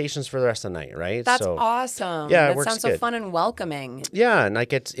conversations for the rest of the night, right? That's so, awesome. yeah, it That works sounds so good. fun and welcoming. yeah, and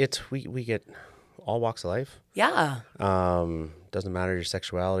like we get all walks of life. Yeah. Doesn't matter your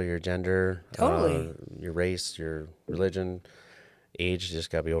sexuality, your gender, Totally. your race, your religion, age. Just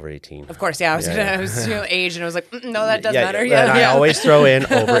gotta be over 18. Of course, yeah. I was age, and I was like, no, that does matter. And Yeah, I always throw in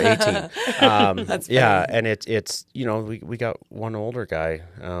over 18. That's yeah, and it's we got one older guy.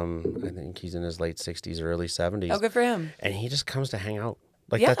 I think he's in his late 60s or early 70s. Oh, good for him. And he just comes to hang out.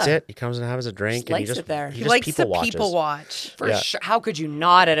 Like Yeah. that's it. He comes and has a drink, and he likes just it there. He, He just likes people to watches. people watch. For Yeah. sure. How could you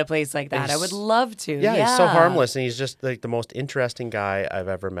not at a place like that? I would He's- love to. Yeah, he's so harmless, and he's just like the most interesting guy I've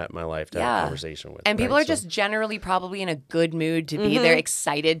ever met in my life to have Yeah. a conversation with. And people right? are just generally probably in a good mood to be there,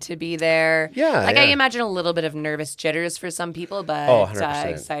 excited to be there. Yeah, Like I yeah. imagine a little bit of nervous jitters for some people, but Oh, 100%.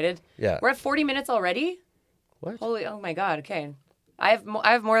 excited. Yeah. We're at 40 minutes already. What? Oh my God. Okay. I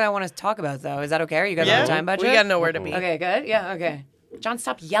have more that I want to talk about though. Is that okay? Are you guys on a time budget? we got nowhere to be. Okay, good. Yeah, okay. John,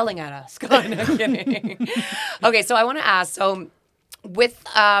 stop yelling at us. God, no kidding. Okay, so I want to ask, so with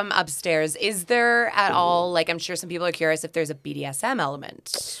upstairs, is there at all, like I'm sure some people are curious if there's a BDSM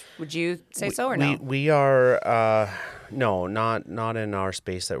element. Would you say so or no? We are No, not in our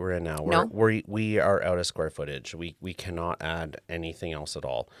space that we're in now. No? We are out of square footage. We cannot add anything else at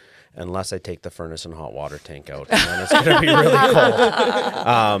all, unless I take the furnace and hot water tank out, and then it's going to be really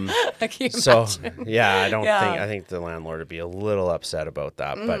cold. Can you So imagine? yeah, Yeah. I think the landlord would be a little upset about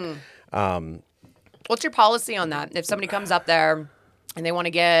that. But What's your policy on that? If somebody comes up there and they want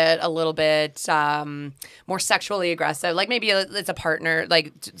to get a little bit more sexually aggressive, like maybe it's a partner,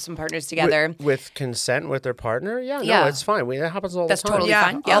 like some partners together. with consent with their partner, Yeah. no, it's fine. That happens all That's the time. totally Yeah,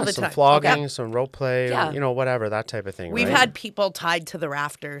 fine. all Yeah. the Some time. flogging, Okay. some rope play, Yeah. whatever, that type of thing. We've right? had people tied to the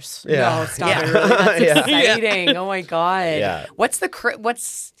rafters. Yeah. No, stop Yeah. it. Really. That's Yeah. exciting. Oh my God. Yeah. What's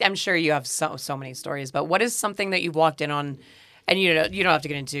I'm sure you have so many stories, but what is something that you walked in on and you don't have to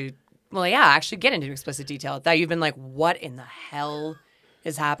get into, well, yeah, actually get into explicit detail that you've been like, what in the hell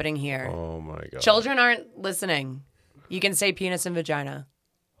is happening here? Oh my God. Children aren't listening. You can say penis and vagina.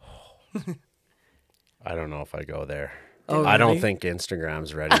 I don't know if I go there. Oh, I don't really? think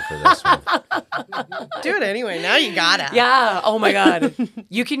Instagram's ready for this one. Do it anyway. Now you gotta. Yeah. Oh my God.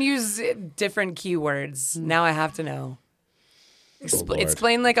 You can use different keywords. Now I have to know. Lord.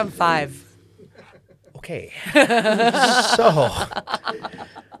 Explain like I'm 5. Okay. So,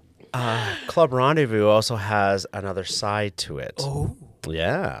 Club Rendezvous also has another side to it. Oh.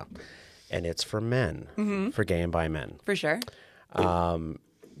 Yeah. And it's for men, for gay and bi men. For sure.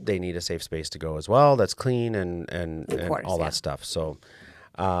 They need a safe space to go as well. That's clean and course, all yeah. that stuff. So,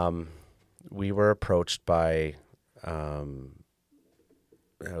 we were approached by the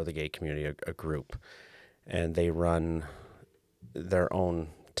gay community, a group, and they run their own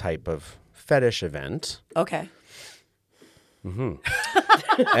type of fetish event. Okay.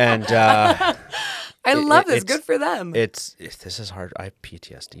 And I love this. it's- Good for them. this is hard. I have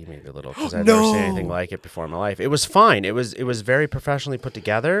PTSD maybe a little because I've never seen anything like it before in my life. It was fine. It was very professionally put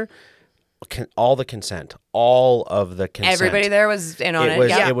together. All the consent, all of the consent. Everybody there was in on it. was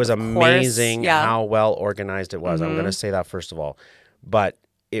Yeah, it was of course. amazing Yeah. how well organized it was. I'm going to say that first of all, but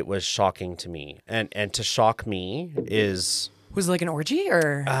it was shocking to me, and to shock me is Was it like an orgy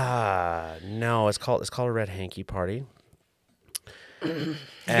or? no, it's called a red hanky party. You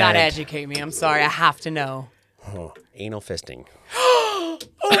gotta educate me. I'm sorry. I have to know. Anal fisting. Oh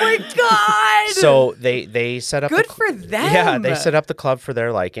my God. So they set up Good the, for them. Yeah, they set up the club for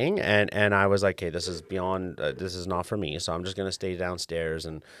their liking, and I was like, okay, this is beyond. This is not for me. So I'm just gonna stay downstairs,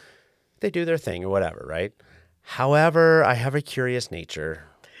 and they do their thing or whatever, right? However, I have a curious nature.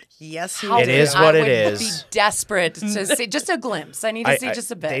 Yes, How you It do. is what I it would is. Be desperate to see just a glimpse. I need to see just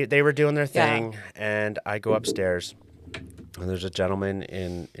a bit. They were doing their Yeah. thing, and I go upstairs, and there's a gentleman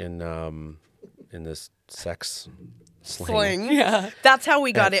in this sex Sling. Yeah. That's how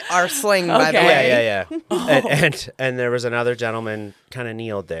we got it. Our sling, by the Okay. way. Yeah. And there was another gentleman kind of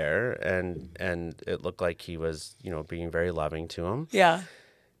kneeled there, and it looked like he was, being very loving to him. Yeah.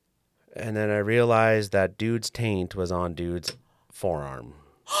 And then I realized that dude's taint was on dude's forearm.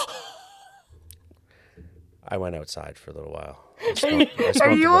 I went outside for a little while. I smoked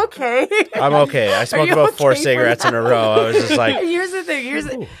Are you okay? I'm okay. I smoked you about 4 okay for cigarettes in a row. I was just like, Here's the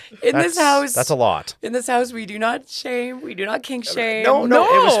thing. In this house. That's a lot. In this house, we do not shame. We do not kink shame. No, it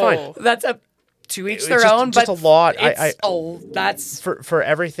was fine. That's to each It's their just- own. just but a lot. that's For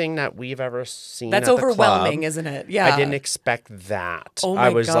everything that we've ever seen. that's at the overwhelming, club, isn't it? Yeah. I didn't expect that. Oh my I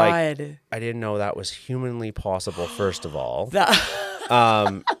was God. like, I didn't know that was humanly possible. First of all, That-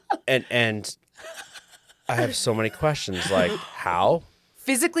 and I have so many questions. Like, how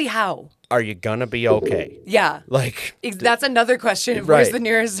physically, how? are you gonna be okay? Yeah. Like, That's another question. Where's Right. the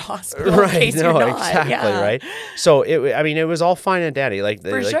nearest hospital in right? case No, you're not? exactly. Yeah. Right. So it was all fine and dandy. Like,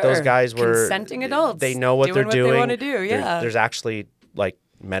 For like sure. those guys were Consenting adults. They know what doing they're what doing. they wanna do, There's- yeah. There's actually like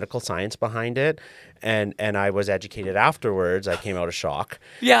medical science behind it. And I was educated afterwards. I came out of shock.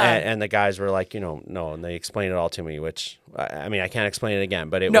 Yeah. And the guys were like, no, and they explained it all to me, which I mean, I can't explain it again,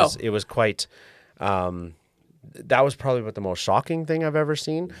 but it No. was quite. That was probably what the most shocking thing I've ever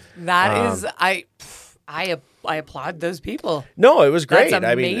seen. That is, I applaud those people. No, it was great. That's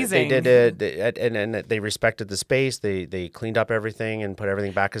I mean, amazing. they did it, and they respected the space. They cleaned up everything and put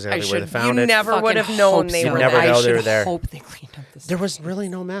everything back exactly where they found You it. never would Fucking have known hope they so. were never there. know I they should were there. hope they cleaned up this. There was really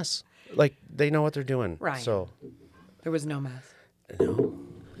no mess. Like, they know what they're doing. Right. So There was no mess. no,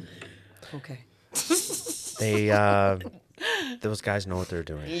 Okay. they those guys know what they're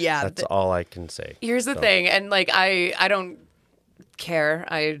doing. Yeah, that's all I can say. Here's the thing, and like I don't care.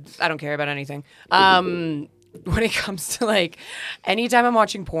 I don't care about anything. When it comes to like anytime I'm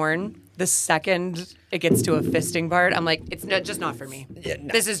watching porn, the second it gets to a fisting part, I'm like, it's just not for me.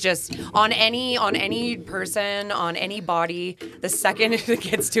 This is just on any person, on any body. The second it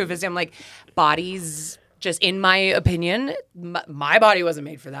gets to a fisting, I'm like, bodies just in my opinion, my body wasn't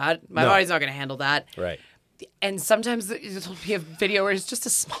made for that. My body's not going to handle that. Right. And sometimes there'll be a video where it's just a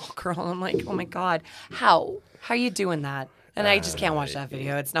small girl. And I'm like, oh my God, how are you doing that? And I just can't watch that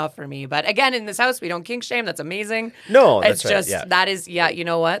video. It's not for me. But again, in this house, we don't kink shame. That's amazing. No, it's that's right, just yeah. that is you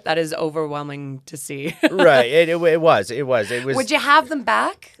know what? That is overwhelming to see. Right. It was. Would you have them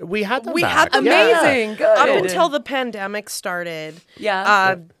back? We had them We back. had them Amazing. Good. Up until the pandemic started.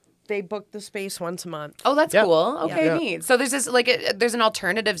 Yeah. They booked the space once a month. Oh, that's Yeah. cool. Okay, Yeah. neat. So there's this there's an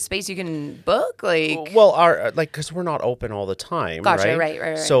alternative space you can book, like. Well, our because we're not open all the time, Gotcha, right?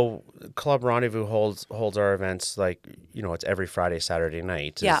 right. So Club Rendezvous holds our events it's every Friday, Saturday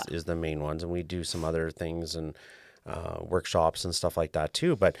night is the main ones, and we do some other things and workshops and stuff like that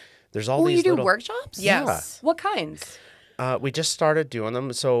too. But there's all these you do little workshops? Yes. What kinds? we just started doing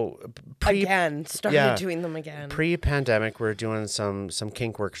them. So Started doing them again. Pre-pandemic, we're doing some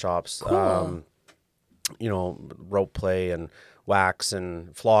kink workshops. Cool. Rope play and wax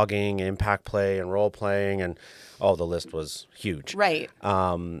and flogging, impact play and role playing, and the list was huge. Right.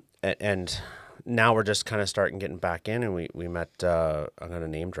 And now we're just kind of getting back in, and we met. I'm gonna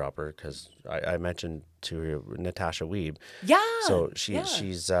name drop her because I mentioned to her Natasha Weeb. Yeah. So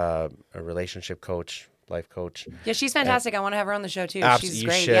she's a relationship coach, life coach. Yeah, she's fantastic. I want to have her on the show too. She's You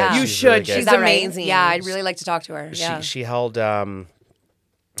great. should. Yeah. You She's should. really good. She's Is that amazing. right? Yeah, I'd really like to talk to her. Yeah. She held a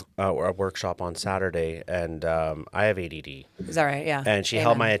workshop on Saturday, and I have ADD. Is that right? Yeah. And she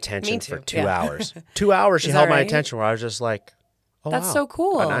held my Me attention too. for 2 Yeah. hours. 2 hours she Is held that my right? attention where I was just like, oh, That's wow. so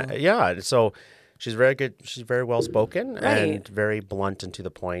cool. And so she's very good. She's very well spoken Right. and very blunt and to the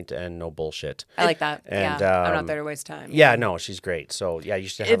point and no bullshit. I like that. And, yeah. I'm not there to waste time. Yeah, no, she's great. So yeah, you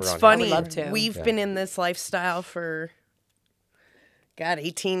should have It's her on. funny. I would love to. We've been in this lifestyle for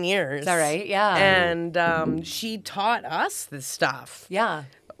 18 years. Is that right? Yeah. And she taught us this stuff. yeah.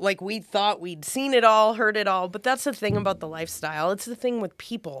 Like, we thought we'd seen it all, heard it all, but that's the thing about the lifestyle. It's the thing with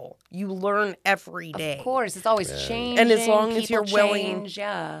people. You learn every day. Of course, it's always changing. And as long as people you're willing, change,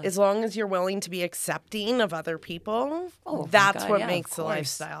 yeah. as long as you're willing to be accepting of other people, Oh, my that's God, what yeah, makes of the course.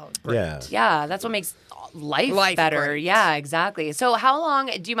 lifestyle great. Yeah. Yeah, that's what makes life better. great. Yeah, exactly. So how long,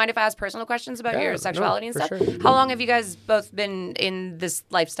 do you mind if I ask personal questions about Yeah, your no, sexuality and for stuff? sure. How long have you guys both been in this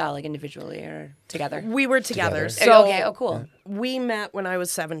lifestyle, like individually or together? We were together. Together. So okay, oh cool. we met when I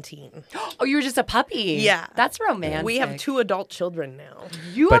was 17. Oh, you were just a puppy. Yeah. That's romantic. We have 2 adult children now.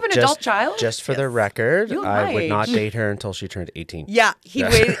 You But have an adult child? Just for the record, You I would not might. date her until she turned 18. Yeah, he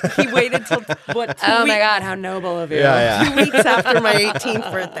waited till what? 2 Oh my weeks, God, how noble of you. Yeah. 2 weeks after my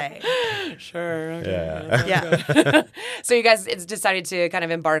 18th birthday. Sure. Okay. Yeah. Yeah. So you guys decided to kind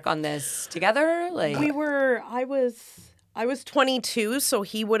of embark on this together? Like I was 22, so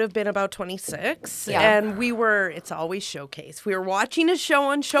he would have been about 26. Yeah. And it's always Showcase. We were watching a show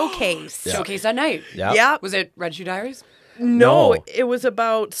on Showcase. Showcase that night. Yeah. Yeah. Was it Red Shoe Diaries? No, No. it was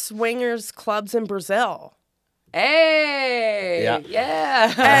about swingers clubs in Brazil. Hey. Yeah.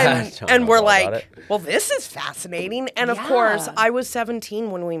 Yeah. And Don't and know we're all about like, it. well, this is fascinating. And of Yeah. course, I was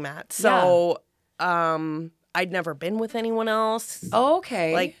 17 when we met. So I'd never been with anyone else. Oh,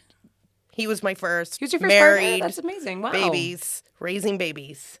 okay. Like, he was my first. he was your first partner? married, That's amazing. Wow. babies, raising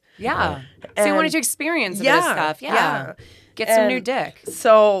babies. Yeah. So you wanted to experience some of this stuff. Yeah. Get some new And- dick.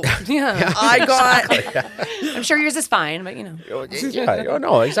 So Yeah. I got. I'm sure yours is fine, but Yeah. Oh,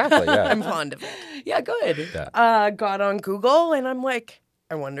 no, exactly. Yeah. I'm fond of it. Yeah, good. Got on Google and I'm like,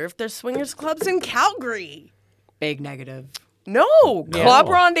 I wonder if there's swingers clubs in Calgary. Big negative. No, Club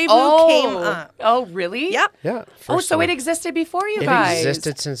Rendezvous came up. Oh, really? Yep. Yeah. Oh, first so one. it existed before you It guys.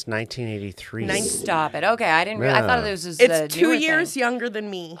 existed since 1983. Stop it. Okay, I didn't. I thought Yeah. this was a It's 2 newer years thing. younger than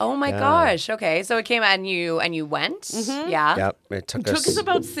me. Oh my gosh. Okay, so it came out and you went. Mm-hmm. Yeah. Yep. It took Took us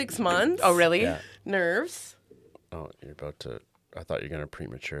about 6 months. Oh really? Yeah. Nerves. Oh, you're about to. I thought you were going to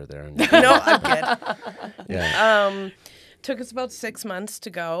premature there. No, I'm good. Yeah. Took us about 6 months to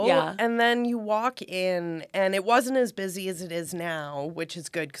go. Yeah. And then you walk in, and it wasn't as busy as it is now, which is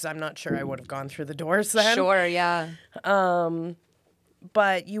good because I'm not sure I would have gone through the doors then. Sure. Yeah.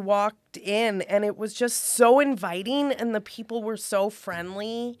 But you walked in, and it was just so inviting, and the people were so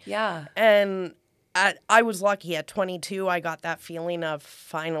friendly. Yeah. And I was lucky at 22. I got that feeling of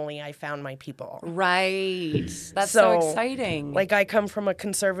finally I found my people. Right. That's so So, exciting. Like, I come from a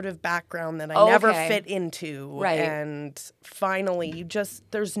conservative background that I Oh, never okay. fit into. Right. And finally,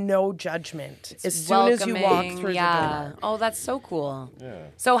 there's no judgment as soon as you walk welcoming, through yeah. the door. Oh, that's so cool. Yeah.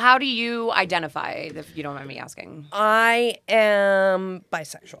 So how do you identify, if you don't mind me asking? I am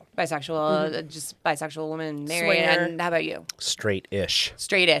bisexual. Bisexual, just bisexual woman, married. Mm-hmm. Swinger. And how about you? Straight-ish.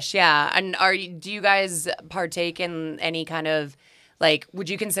 Straightish, yeah. And do you guys partake in any kind of, like, would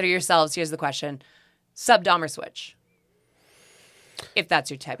you consider yourselves, here's the question, Sub-dom or switch? If that's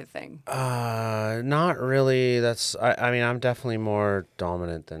your type of thing. Not really. I mean, I'm definitely more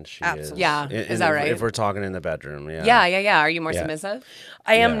dominant than she Absolutely. is. Yeah. Is that right? If we're talking in the bedroom, yeah. Yeah. Are you more Yeah. submissive?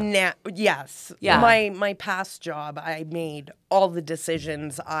 I am now. Yes. Yeah. My past job, I made all the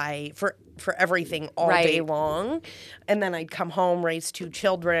decisions for everything all day Right. long, and then I'd come home, raise 2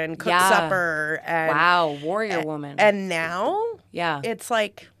 children, cook Yeah. supper, and Wow, warrior woman. And now, yeah. it's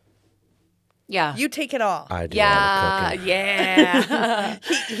like Yeah. you take it all. I do all the cooking. Yeah.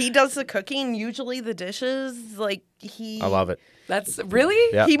 He does the cooking, usually the dishes. Like I love it. That's really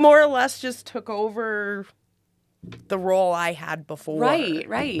Yeah. he more or less just took over the role I had before. right.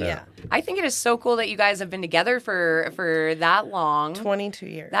 Yeah. I think it is so cool that you guys have been together for that long. 22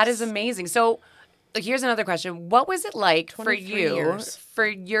 years. That is amazing. So, here's another question: what was it like for 23 you years. for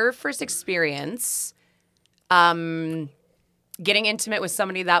your first experience, getting intimate with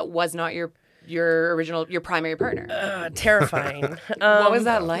somebody that was not your primary partner? Terrifying. What was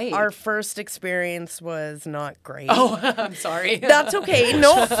that like? Our first experience was not great. Oh, I'm sorry. That's okay.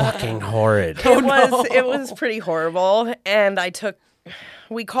 No, Fucking horrid. it was pretty horrible, and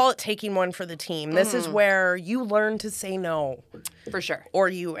we call it taking one for the team. This is where you learn to say no, For sure. or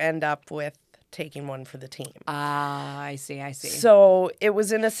you end up with taking one for the team. Ah, I see. So it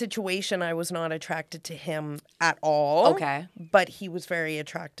was in a situation I was not attracted to him at all. Okay. But he was very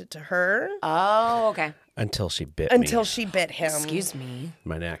attracted to her Oh, okay. Until she bit until me. she bit him. Excuse me.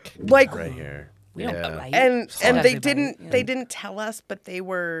 My neck. Like- right here. We don't Yeah. bite. And Everybody, they didn't tell us, but they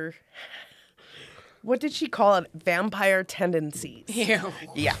were, what did she call it? Vampire tendencies. Ew.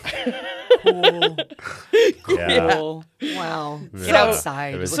 Yeah. Cool. Yeah. Cool. Wow. Get So-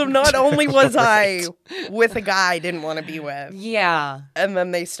 outside. It was- So not only was I with a guy I didn't want to be with, yeah. and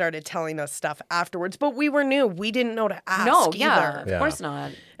then they started telling us stuff afterwards, but we were new. We didn't know to ask No, either. yeah. Yeah. Of course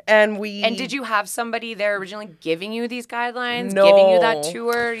not. And And did you have somebody there originally giving you these guidelines, No. giving you that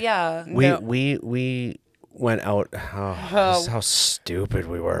tour? Yeah. No. We went out. Oh, this is how stupid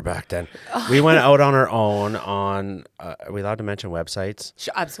we were back then. We went out on our own on. Are we allowed to mention websites?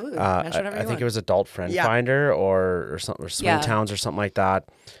 Sure, absolutely. I Mention whatever you think want. it was Adult Friend Yeah. Finder or something, or Swing Yeah. Towns or something like that.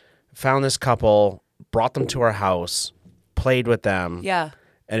 Found this couple, brought them to our house, played with them, Yeah.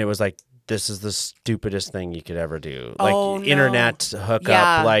 and it was like, this is the stupidest thing you could ever do. Like Oh, no. internet hookup,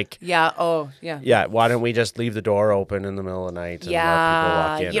 Yeah. like. Yeah. Oh, yeah. Yeah, why don't we just leave the door open in the middle of the night and let people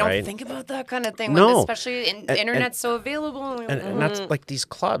Yeah. walk in, You don't right? think about that kind of thing, No. especially in the internet's so available. and that's like these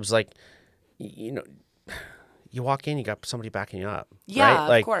clubs, like, you know, you walk in, you got somebody backing you up. Yeah, right? of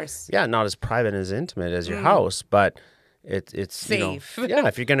Like, course. Yeah, not as private and as intimate as your house, but it's Safe. You know, yeah,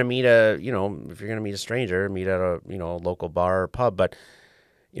 if you're gonna meet a stranger, meet at a local bar or pub, but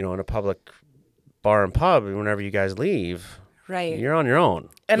in a public bar and pub, whenever you guys leave, Right. you're on your own.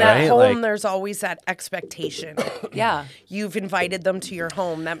 And right? at home, Like, there's always that expectation. Yeah. You've invited them to your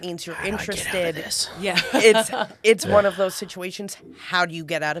home. That means you're interested. Yeah. It's one of those situations. How do you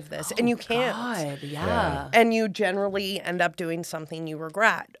get out of this? And you can't. God. Yeah. And you generally end up doing something you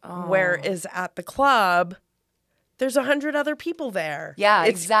regret. Oh. Whereas at the club, there's 100 other people there. Yeah.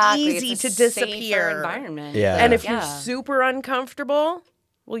 It's exactly. easy It's a to safer disappear. environment. Yeah. And if Yeah. you're super uncomfortable,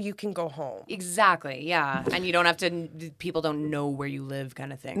 well, you can go home. Exactly. Yeah. And you don't have to. People don't know where you live,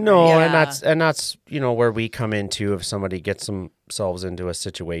 kind of thing. No, right? and that's where we come into if somebody gets themselves into a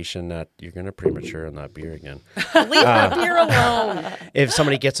situation that you're gonna premature on that beer again. Leave the beer alone. If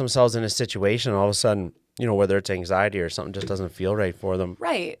somebody gets themselves in a situation, all of a sudden, whether it's anxiety or something just doesn't feel right for them,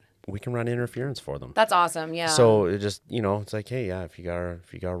 Right. we can run interference for them. That's awesome. Yeah. So it just it's like, hey, yeah, if you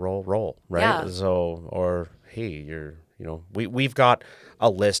got roll, right? Yeah. So, or hey, we've got a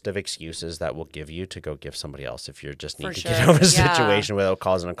list of excuses that we'll give you to go give somebody else if you just need For to sure. get out of a Yeah. situation without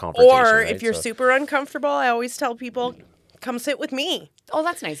causing a confrontation. Or right? if you're So- super uncomfortable, I always tell people, come sit with me. Oh,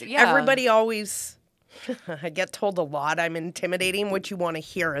 that's nice. Yeah. Everybody always, I get told a lot I'm intimidating, which you want to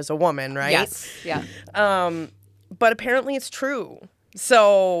hear as a woman, right? Yes. Yeah. But apparently it's true.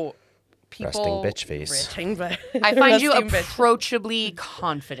 So people. Resting bitch face. I find you Resting bitch. approachably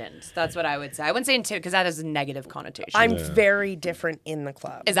confident. That's what I would say. I wouldn't say intimidated because that has a negative connotation. I'm very different in the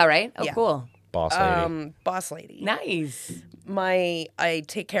club. Is that right? Oh, Yeah. cool. Boss lady. Boss lady. Nice. I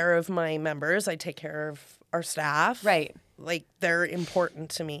take care of my members. I take care of our staff. Right. Like they're important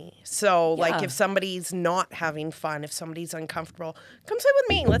to me. So like Yeah. if somebody's not having fun, if somebody's uncomfortable, come sit with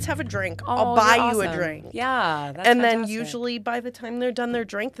me. Let's have a drink. Oh, I'll buy you're you a awesome. drink. Yeah. That's And then fantastic. usually by the time they're done their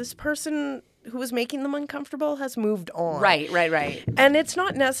drink, this person who was making them uncomfortable has moved on. Right. And it's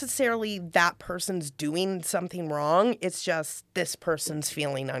not necessarily that person's doing something wrong. It's just this person's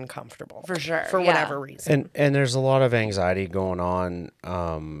feeling uncomfortable. For sure, For yeah. whatever reason. And there's a lot of anxiety going on,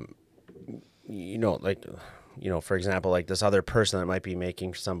 For example, like this other person that might be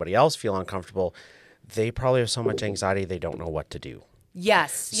making somebody else feel uncomfortable, they probably have so much anxiety they don't know what to do.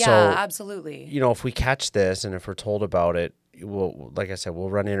 Yes. Yeah, So, absolutely. If we catch this and if we're told about it, like I said, we'll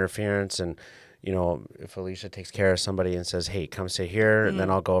run interference. And, if Alicia takes care of somebody and says, hey, come sit here, and then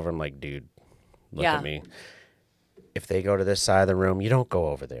I'll go over and I'm like, dude, look at me. If they go to this side of the room, you don't go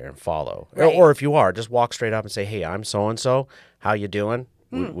over there and follow. Right. Or if you are, just walk straight up and say, hey, I'm so-and-so. How you doing?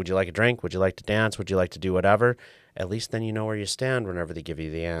 Would you like a drink? Would you like to dance? Would you like to do whatever? At least then you know where you stand whenever they give you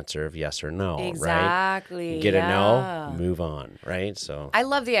the answer of yes or no, Exactly. right? Get a no, move on, right? So I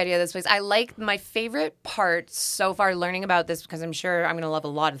love the idea of this place. I like my favorite part so far learning about this, because I'm sure I'm going to love a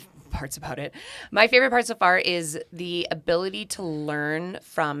lot of parts about it. My favorite part so far is the ability to learn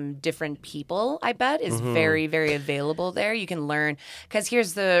from different people, I bet, is very, very available there. You can learn, because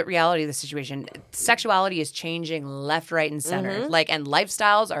here's the reality of the situation. Sexuality is changing left, right, and center. And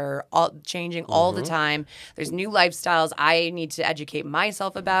lifestyles are all changing all the time. There's new lifestyles I need to educate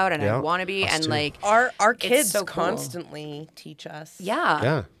myself about, and I want to be. And too. Our kids so cool. constantly teach us.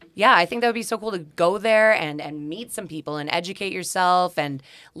 Yeah. Yeah, I think that would be so cool to go there and meet some people and educate yourself and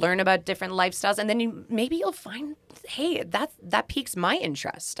learn about different lifestyles. And then maybe you'll find, hey, that piques my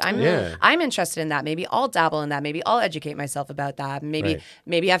interest. I'm interested in that. Maybe I'll dabble in that. Maybe I'll educate myself about that.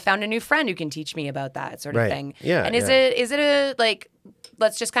 Maybe I've found a new friend who can teach me about that sort of thing. Yeah. And is it a, like,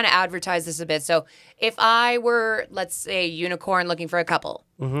 let's just kind of advertise this a bit. So if I were, let's say, a unicorn looking for a couple,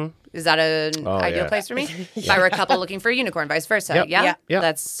 is that an ideal place for me? If I were a couple looking for a unicorn, vice versa, Yep.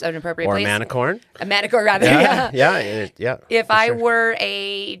 That's an appropriate place. Or a manicorn. A manicorn, rather. Yeah. If I were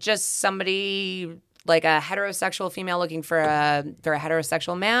just somebody like a heterosexual female looking for a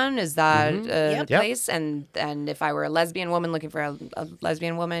heterosexual man, is that a place? And if I were a lesbian woman looking for a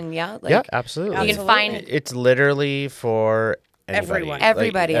lesbian woman, absolutely. You can find it's literally for anybody.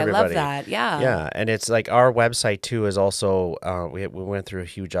 Everybody. I love that. Yeah, and it's like our website too is also we went through a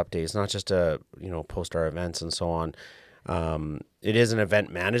huge update. It's not just to post our events and so on. It is an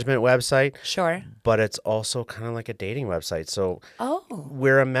event management website, sure, but it's also kind of like a dating website. So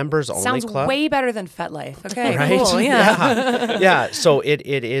we're a members only sounds club. Way better than FetLife. Okay, right? Cool. Yeah. So it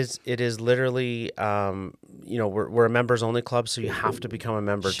is literally we're a members only club. So you have to become a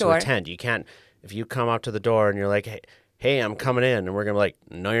member to attend. You can't, if you come up to the door and you're like, hey, I'm coming in, and we're gonna be like,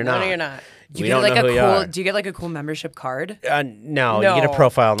 no, you're not. No, you're not. Do you get like a cool membership card? No, you get a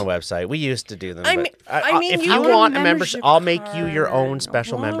profile on the website. We used to do them. If you want a membership, I'll make you your own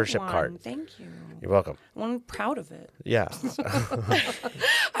special membership card. Thank you. You're welcome. I'm proud of it. Yeah.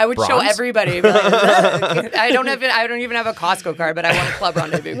 I would show everybody. I don't even have a Costco card, but I want a Club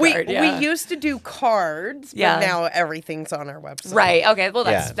Rendezvous card. We used to do cards, but now everything's on our website. Right. Okay. Well,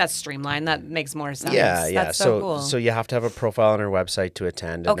 that's streamlined. That makes more sense. Yeah. That's so cool. So you have to have a profile on our website to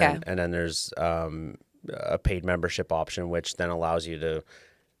attend. And okay. Then there's a paid membership option, which then allows you to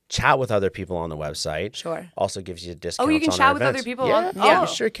chat with other people on the website. Sure. Also gives you discounts. Oh, you can on chat with events. other people. Yeah, you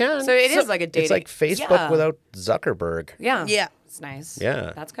sure can. So it is like a dating. It's like Facebook without Zuckerberg. Yeah. Yeah. It's nice.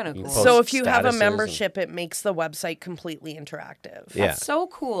 Yeah. That's kind of cool. So if you have a membership, it makes the website completely interactive. That's so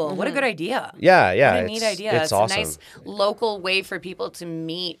cool. What a good idea. Yeah. What a neat idea. It's awesome. A nice local way for people to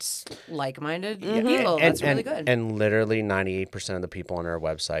meet like-minded people. That's really good. And literally 98% of the people on our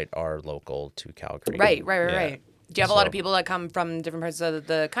website are local to Calgary. Right. Do you have a lot of people that come from different parts of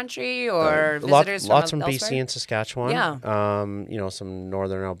the country or visitors lots from elsewhere? BC and Saskatchewan. Yeah. Some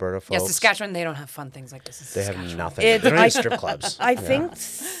northern Alberta folks. Yeah, Saskatchewan, they don't have fun things like this. They have nothing. They don't have strip clubs. I think...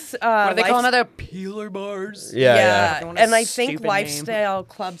 what do they call them? Other peeler bars? Yeah. And I think lifestyle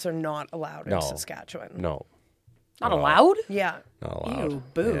clubs are not allowed in Saskatchewan. No. Not allowed? Yeah. Not allowed. Ew,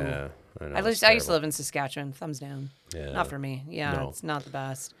 boo. Yeah. I used to live in Saskatchewan. Thumbs down. Yeah. Not for me. Yeah, It's not the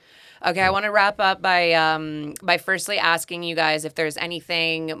best. Okay, I want to wrap up by firstly asking you guys if there's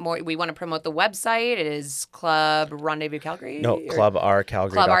anything more. We want to promote the website. It is Club Rendezvous Calgary. No, clubrcalgary.com.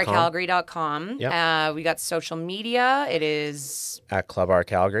 Clubrcalgary.com. Yep. We got social media. It is at Club R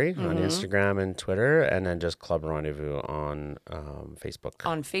Calgary on Instagram and Twitter, and then just Club Rendezvous on Facebook.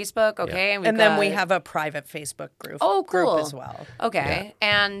 On Facebook, okay. Yeah. And then we have a private Facebook group. Oh, cool. Group as well. Okay,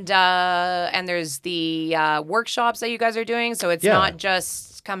 yeah. And there's the workshops that you guys are doing. So it's not just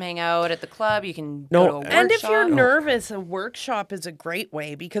come hang out at the club. You can go to a workshop. And if you're nervous, a workshop is a great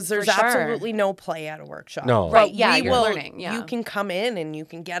way because there's absolutely no play at a workshop. No. Right, yeah, you're learning. Yeah. You can come in and you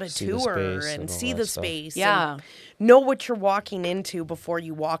can get a tour and see the space. Yeah. And know what you're walking into before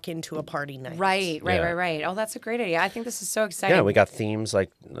you walk into a party night. Right. Oh, that's a great idea. I think this is so exciting. Yeah, we got themes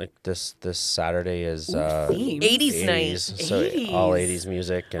like this Saturday is 80s night. So all 80s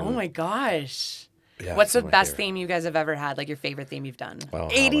music. And oh my gosh. Yeah, What's the some of my best favorite. theme you guys have ever had? Like your favorite theme you've done? Well,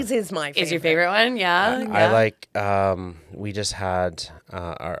 80s is my favorite. Is your favorite one? Yeah. I like. We just had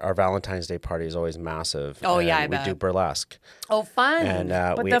our Valentine's Day party is always massive. Oh, yeah, and I we bet. do burlesque, Oh, fun. and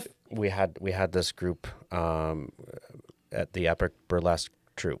What we the we had this group at the Epic Burlesque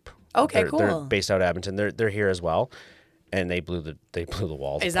Troupe. Okay, They're cool. based out of Edmonton. They're here as well, and they blew the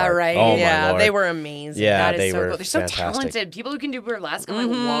walls. Is that apart. right? Oh, Yeah, my Lord. they were amazing. Yeah, That is they so were cool. They're so fantastic. talented. People who can do burlesque. I'm like,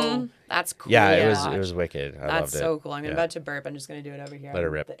 whoa, that's cool. Yeah, to it watch. was wicked. I That's loved it. so cool. I'm Yeah. about to burp. I'm just going to do it over here. Let it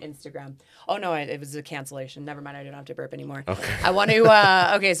on rip. The Instagram. Oh, no, it was a cancellation. Never mind. I don't have to burp anymore. Okay. I want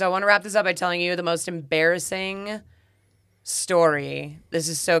to, okay, so I want to wrap this up by telling you the most embarrassing story. This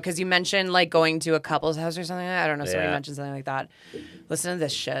is so, because you mentioned like going to a couple's house or something. I don't know. Somebody Yeah. mentioned something like that. Listen to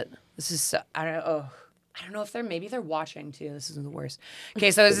this shit. This is so, I don't know if maybe they're watching too. This isn't the worst.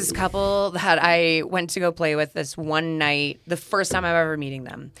 Okay, so there's this couple that I went to go play with this one night, the first time I'm ever meeting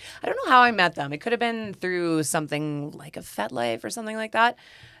them. I don't know how I met them. It could have been through something like a FetLife or something like that.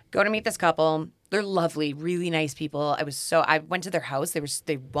 Go to meet this couple. They're lovely, really nice people. I went to their house.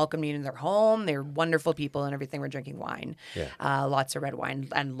 They welcomed me into their home. They're wonderful people and everything. We're drinking wine, lots of red wine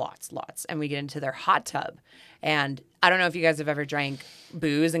and lots. And we get into their hot tub. And I don't know if you guys have ever drank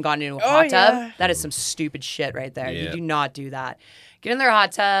booze and gone into a hot tub. yeah. That is some stupid shit right there. You Yeah. do not do that. Get in their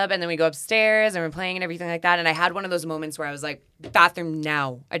hot tub, and then we go upstairs, and we're playing and everything like that. And I had one of those moments where I was like, bathroom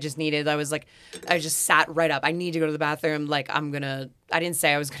now. I just sat right up. I need to go to the bathroom. Like, I didn't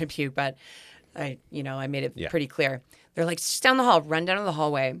say I was going to puke, but I made it pretty clear. They're like, just down the hall, run down to the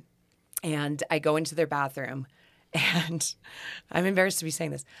hallway. And I go into their bathroom. And I'm embarrassed to be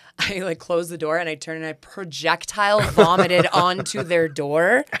saying this. I like close the door and I turn and I projectile vomited onto their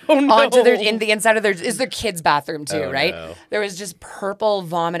door. Oh, no. Onto in the inside of their kids' bathroom too, Oh, right? no. There was just purple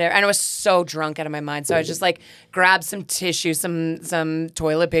vomit, and I was so drunk out of my mind. So I just like grabbed some tissue, some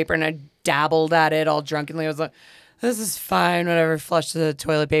toilet paper, and I dabbled at it all drunkenly. I was like, this is fine, whatever. Flushed the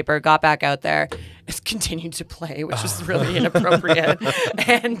toilet paper, got back out there, and continued to play, which was really inappropriate,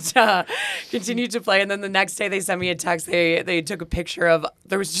 and continued to play. And then the next day, they sent me a text. They took a picture of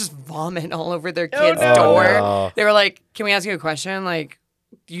there was just vomit all over their kid's no. door. Oh, no. They were like, "Can we ask you a question?" Like,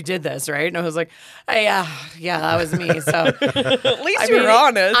 you did this, right? And I was like, yeah, that was me. So At least you're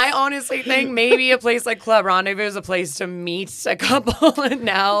honest. I honestly think maybe a place like Club Rendezvous is a place to meet a couple. And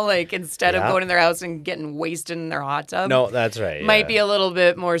now, like, instead of Yeah. going to their house and getting wasted in their hot tub, No, that's right. might yeah. be a little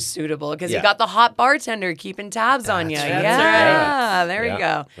bit more suitable because you Yeah. got the hot bartender keeping tabs on you. That's Yeah, right. That's there we Yeah,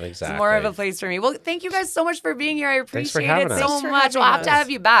 go. It's exactly. more of a place for me. Well, thank you guys so much for being here. I Thanks for appreciate having it us. so Thanks for much. We'll having have to us. have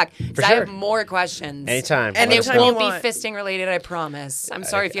you back because I sure. have more questions. Anytime. And let it us Anytime know. you won't be want. fisting related, I promise. I'm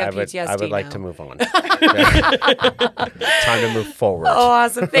sorry if you have PTSD. I would like now. to move on. Time to move forward. Oh,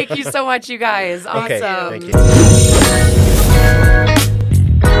 awesome. Thank you so much, you guys. Awesome. Okay, thank you.